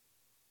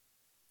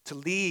to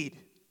lead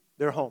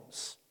their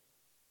homes,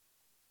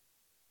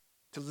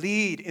 to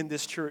lead in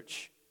this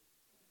church.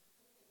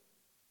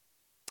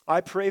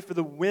 I pray for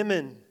the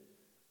women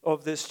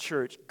of this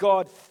church.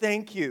 God,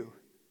 thank you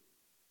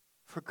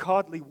for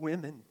godly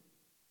women.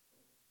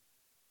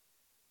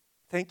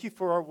 Thank you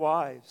for our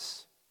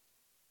wives.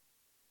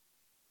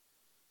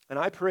 And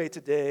I pray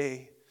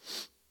today,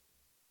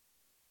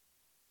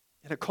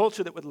 in a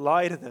culture that would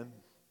lie to them,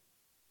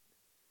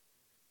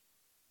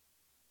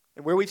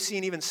 and where we've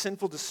seen even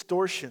sinful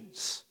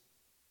distortions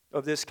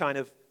of this kind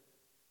of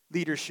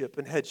leadership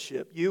and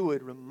headship, you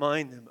would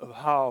remind them of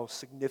how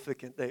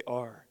significant they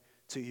are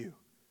to you,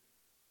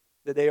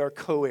 that they are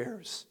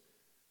co-heirs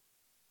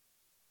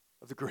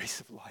of the grace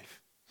of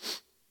life.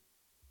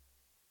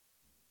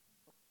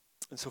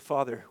 And so,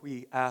 Father,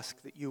 we ask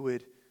that you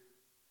would,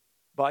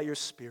 by your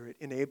Spirit,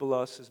 enable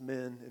us as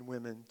men and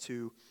women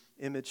to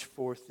image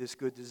forth this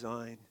good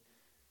design,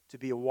 to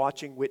be a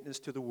watching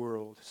witness to the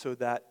world, so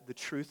that the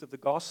truth of the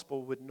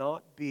gospel would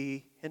not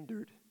be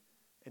hindered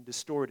and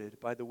distorted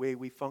by the way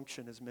we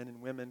function as men and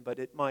women, but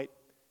it might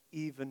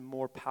even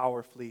more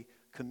powerfully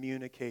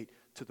communicate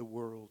to the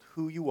world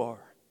who you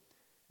are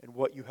and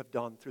what you have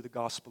done through the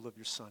gospel of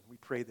your Son. We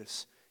pray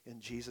this in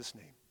Jesus'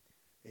 name.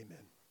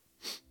 Amen.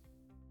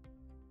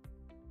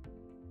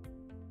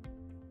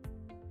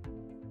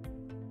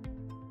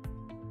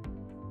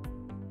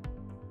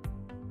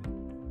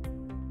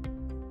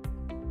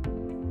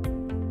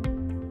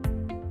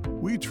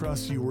 We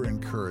trust you were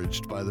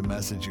encouraged by the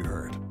message you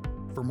heard.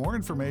 For more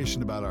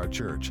information about our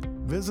church,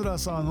 visit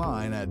us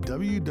online at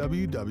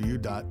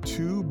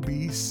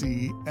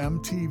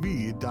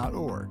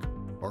www.2bcmtv.org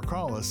or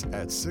call us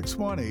at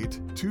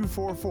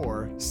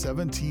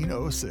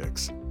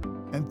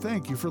 618-244-1706. And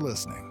thank you for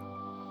listening.